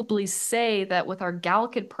arguably say that with our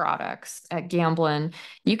Galkid products at Gamblin,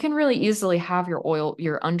 you can really easily have your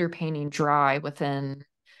underpainting dry within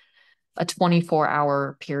a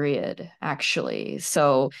 24-hour period, actually.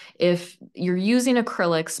 So if you're using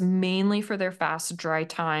acrylics mainly for their fast dry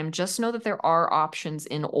time, just know that there are options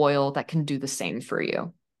in oil that can do the same for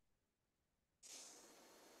you.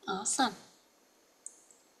 Awesome.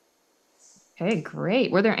 Okay,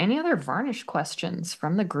 great. Were there any other varnish questions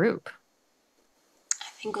from the group?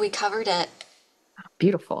 I think we covered it.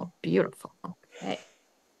 Beautiful, beautiful. Okay.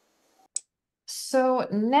 So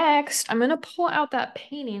next, I'm going to pull out that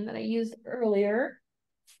painting that I used earlier.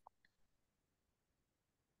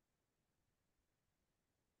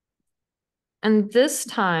 And this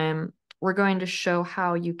time, we're going to show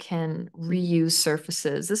how you can reuse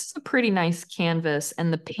surfaces. This is a pretty nice canvas,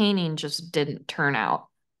 and the painting just didn't turn out.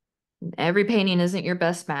 Every painting isn't your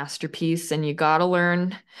best masterpiece, and you gotta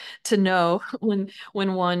learn to know when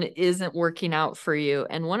one isn't working out for you.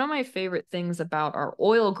 And one of my favorite things about our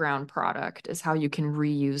oil ground product is how you can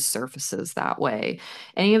reuse surfaces that way.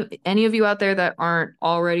 Any of you out there that aren't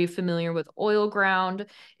already familiar with oil ground,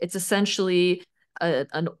 it's essentially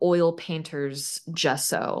an oil painter's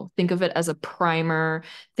gesso. Think of it as a primer.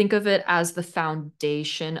 Think of it as the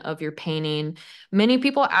foundation of your painting. Many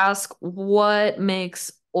people ask what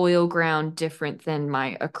makes oil ground different than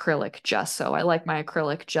my acrylic gesso. I like my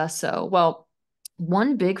acrylic gesso. Well,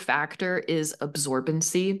 one big factor is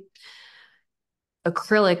absorbency.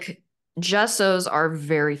 Acrylic gessos are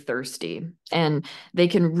very thirsty, and they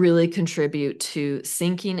can really contribute to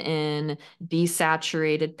sinking in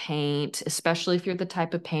desaturated paint, especially if you're the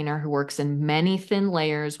type of painter who works in many thin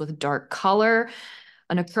layers with dark color.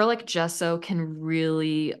 An acrylic gesso can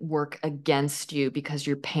really work against you because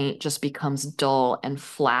your paint just becomes dull and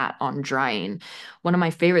flat on drying. One of my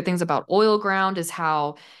favorite things about oil ground is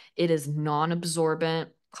how it is non-absorbent.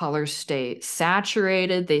 Colors stay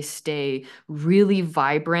saturated, they stay really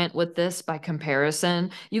vibrant with this by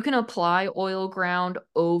comparison. You can apply oil ground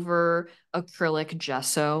over acrylic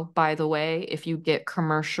gesso, by the way, if you get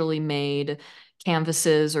commercially made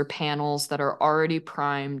canvases or panels that are already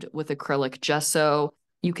primed with acrylic gesso.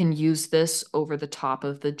 You can use this over the top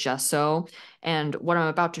of the gesso. And what I'm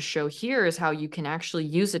about to show here is how you can actually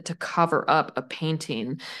use it to cover up a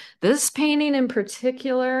painting. This painting in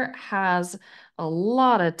particular has a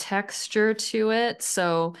lot of texture to it,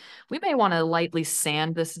 so we may want to lightly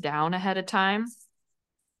sand this down ahead of time.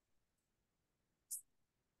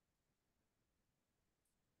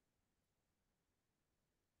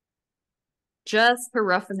 Just to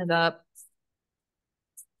roughen it up.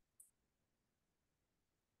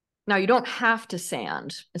 Now, you don't have to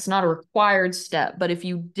sand. It's not a required step, but if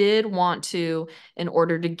you did want to, in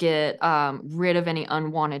order to get rid of any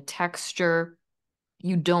unwanted texture,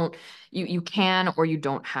 you don't, you can or you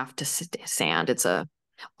don't have to sand. It's a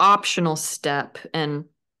optional step. And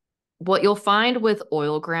what you'll find with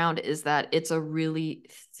oil ground is that it's a really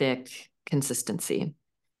thick consistency.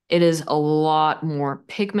 It is a lot more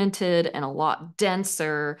pigmented and a lot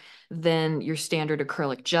denser than your standard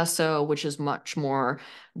acrylic gesso, which is much more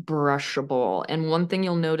brushable. And one thing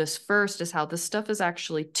you'll notice first is how this stuff is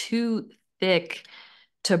actually too thick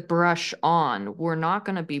to brush on. We're not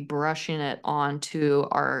going to be brushing it onto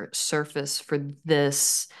our surface for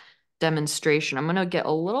this demonstration. I'm going to get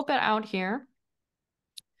a little bit out here.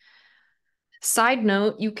 Side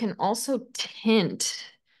note, you can also tint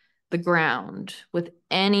the ground with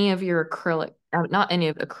any of your acrylic, not any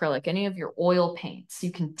of acrylic, any of your oil paints.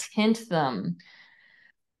 You can tint them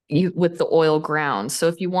with the oil ground. So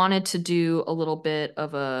if you wanted to do a little bit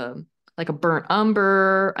of like a burnt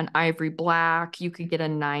umber, an ivory black, you could get a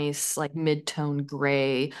nice like mid-tone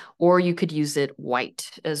gray, or you could use it white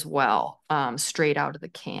as well, straight out of the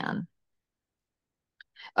can.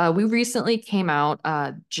 We recently came out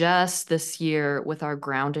just this year with our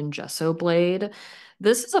ground and gesso blade.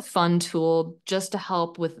 This is a fun tool just to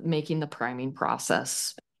help with making the priming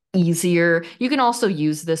process easier. You can also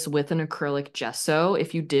use this with an acrylic gesso.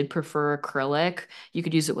 If you did prefer acrylic, you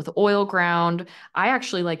could use it with oil ground. I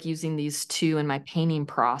actually like using these two in my painting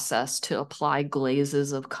process to apply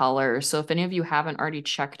glazes of color. So if any of you haven't already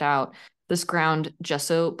checked out this ground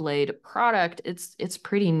gesso blade product. It's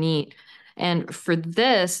pretty neat. And for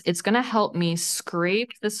this, it's going to help me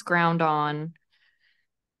scrape this ground on.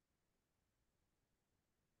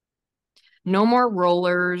 No more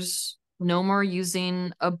rollers, no more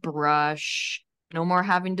using a brush, no more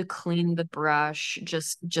having to clean the brush,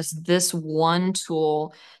 just this one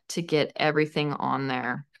tool to get everything on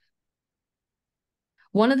there.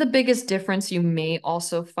 One of the biggest difference you may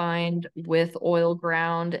also find with oil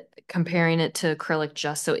ground, comparing it to acrylic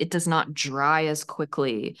gesso, it does not dry as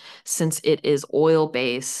quickly since it is oil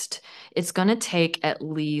based. It's going to take at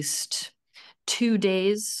least 2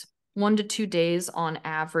 days, 1 to 2 days on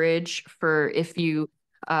average for if you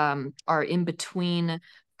are in between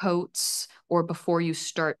coats or before you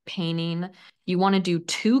start painting. You want to do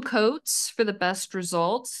 2 coats for the best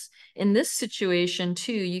results. In this situation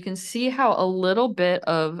too, you can see how a little bit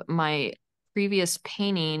of my previous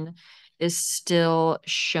painting is still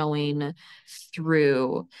showing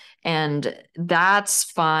through. And that's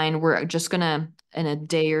fine. We're just gonna, in a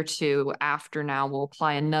day or two after now, we'll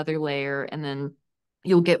apply another layer and then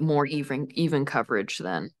you'll get more even coverage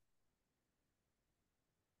then.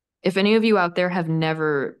 If any of you out there have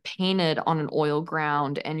never painted on an oil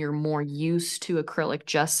ground and you're more used to acrylic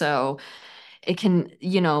gesso, it can,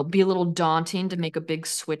 be a little daunting to make a big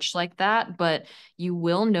switch like that, but you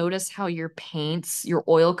will notice how your paints, your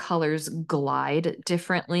oil colors glide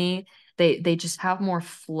differently. They just have more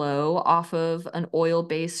flow off of an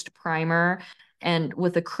oil-based primer. And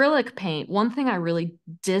with acrylic paint, one thing I really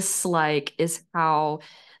dislike is how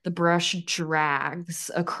the brush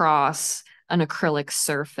drags across an acrylic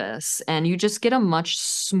surface, and you just get a much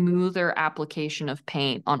smoother application of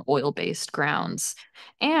paint on oil-based grounds.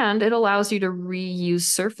 And it allows you to reuse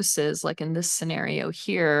surfaces, like in this scenario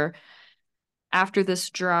here. After this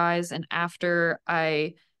dries and after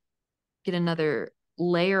I get another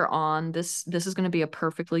layer on, this is going to be a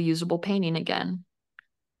perfectly usable painting again.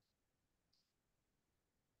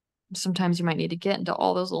 Sometimes you might need to get into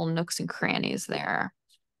all those little nooks and crannies there.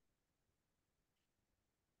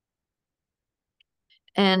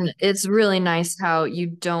 And it's really nice how you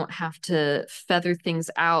don't have to feather things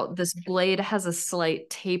out. This blade has a slight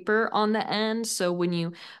taper on the end, so when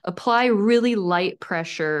you apply really light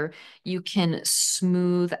pressure, you can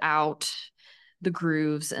smooth out the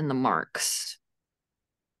grooves and the marks.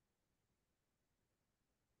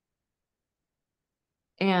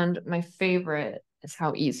 And my favorite is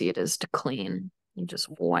how easy it is to clean. You just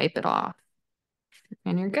wipe it off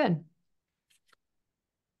and you're good.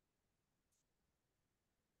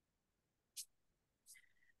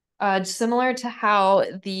 Similar to how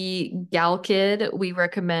the gal kid, we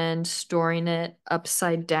recommend storing it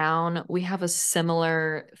upside down. We have a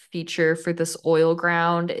similar feature for this oil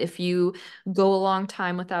ground. If you go a long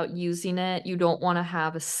time without using it, you don't want to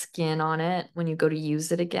have a skin on it when you go to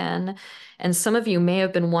use it again. And some of you may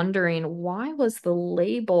have been wondering, why was the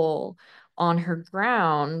label on her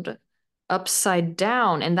ground upside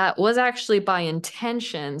down? And that was actually by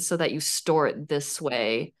intention so that you store it this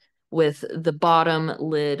way, with the bottom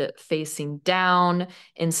lid facing down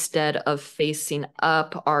instead of facing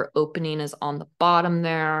up. Our opening is on the bottom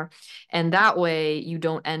there. And that way you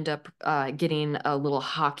don't end up getting a little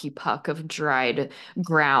hockey puck of dried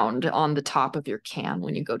ground on the top of your can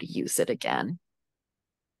when you go to use it again.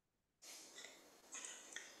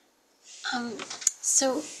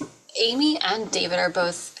 So Amy and David are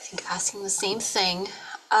both, I think, asking the same thing.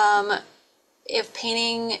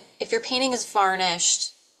 If your painting is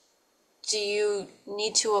varnished, do you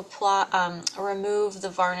need to apply, remove the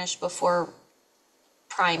varnish before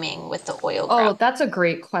priming with the oil Oh, ground? that's a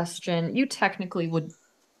great question. You technically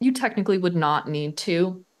would not need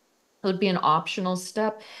to. It would be an optional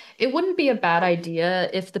step. It wouldn't be a bad idea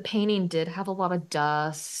if the painting did have a lot of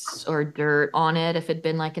dust or dirt on it, if it'd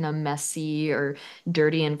been like in a messy or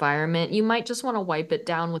dirty environment. You might just want to wipe it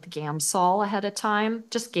down with Gamsol ahead of time,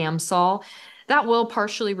 just Gamsol. That will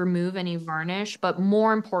partially remove any varnish, but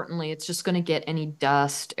more importantly, it's just going to get any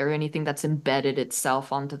dust or anything that's embedded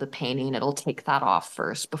itself onto the painting. It'll take that off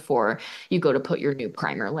first before you go to put your new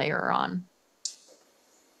primer layer on.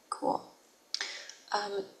 Cool.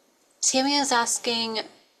 Tammy is asking,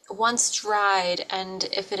 once dried, and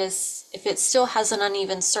if it still has an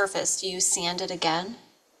uneven surface, do you sand it again?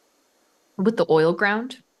 With the oil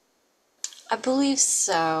ground? I believe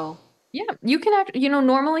so. Yeah, you can act,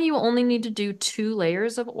 normally you only need to do 2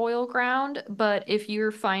 layers of oil ground, but if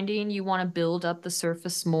you're finding you want to build up the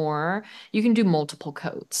surface more, you can do multiple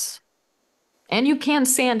coats. And you can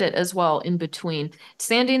sand it as well in between.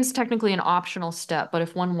 Sanding is technically an optional step, but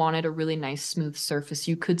if one wanted a really nice smooth surface,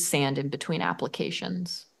 you could sand in between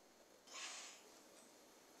applications.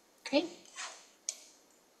 Great.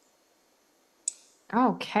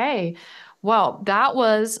 Okay. Well, that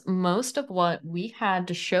was most of what we had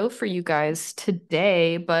to show for you guys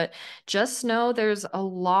today, but just know there's a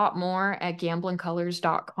lot more at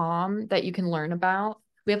gamblingcolors.com that you can learn about.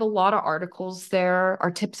 We have a lot of articles there. Our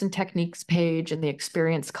tips and techniques page and the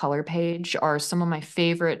experience color page are some of my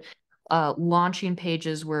favorite launching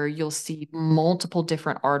pages where you'll see multiple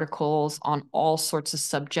different articles on all sorts of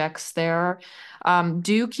subjects there.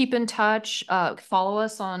 Do keep in touch. Follow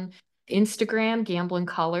us on Instagram, Gamblin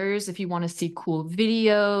Colors, if you want to see cool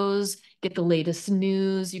videos, get the latest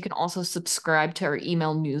news. You can also subscribe to our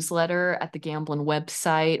email newsletter at the Gamblin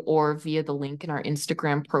website or via the link in our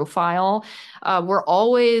Instagram profile. We're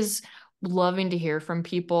always loving to hear from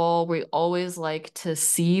people. We always like to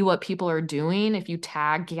see what people are doing. If you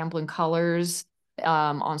tag Gamblin Colors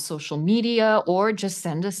on social media or just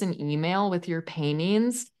send us an email with your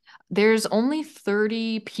paintings. There's only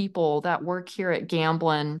 30 people that work here at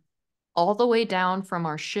Gamblin, all the way down from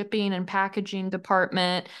our shipping and packaging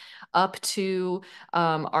department up to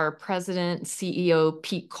our president, CEO,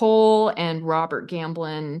 Pete Cole, and Robert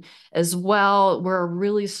Gamblin as well. We're a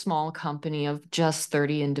really small company of just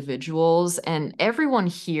 30 individuals, and everyone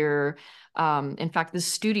here. In fact, the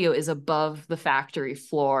studio is above the factory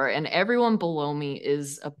floor, and everyone below me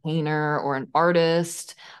is a painter or an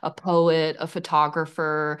artist, a poet, a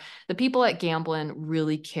photographer. The people at Gamblin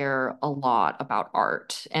really care a lot about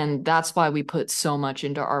art, and that's why we put so much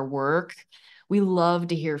into our work. We love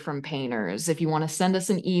to hear from painters. If you want to send us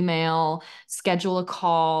an email, schedule a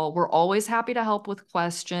call, we're always happy to help with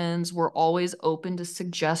questions. We're always open to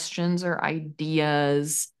suggestions or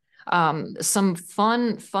ideas. Some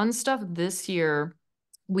fun stuff this year.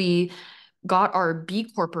 We got our B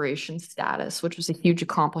Corporation status, which was a huge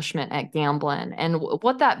accomplishment at Gamblin. And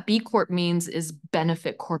what that B Corp means is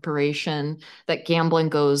benefit corporation, that Gamblin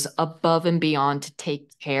goes above and beyond to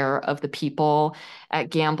take care of the people at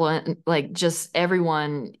Gamblin. Like just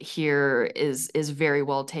everyone here is very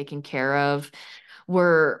well taken care of.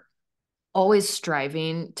 We're always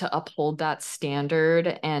striving to uphold that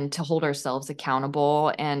standard and to hold ourselves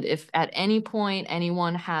accountable. And if at any point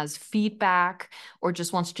anyone has feedback or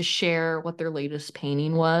just wants to share what their latest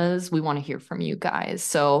painting was, we want to hear from you guys.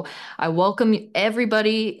 So I welcome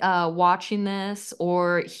everybody watching this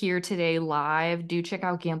or here today live. Do check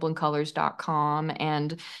out gamblingcolors.com.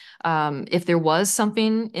 And if there was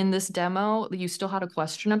something in this demo that you still had a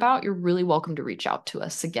question about, you're really welcome to reach out to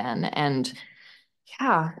us again. And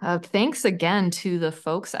yeah, thanks again to the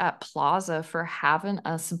folks at Plaza for having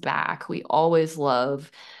us back. We always love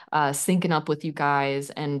syncing up with you guys,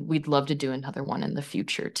 and we'd love to do another one in the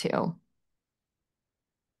future too.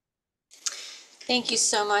 Thank you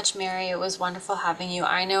so much, Mary. It was wonderful having you.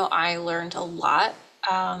 I know I learned a lot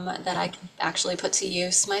that I can actually put to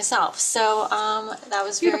use myself. So that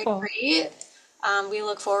was very Beautiful. great. We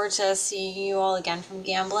look forward to seeing you all again from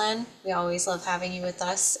Gamblin. We always love having you with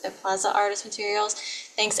us at Plaza Artist Materials.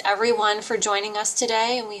 Thanks everyone for joining us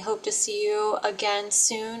today, and we hope to see you again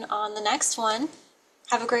soon on the next one.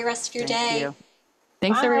 Have a great rest of your Thank day. you.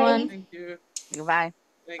 Thanks, Bye. everyone. Thank you. Goodbye.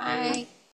 Thank you. Bye.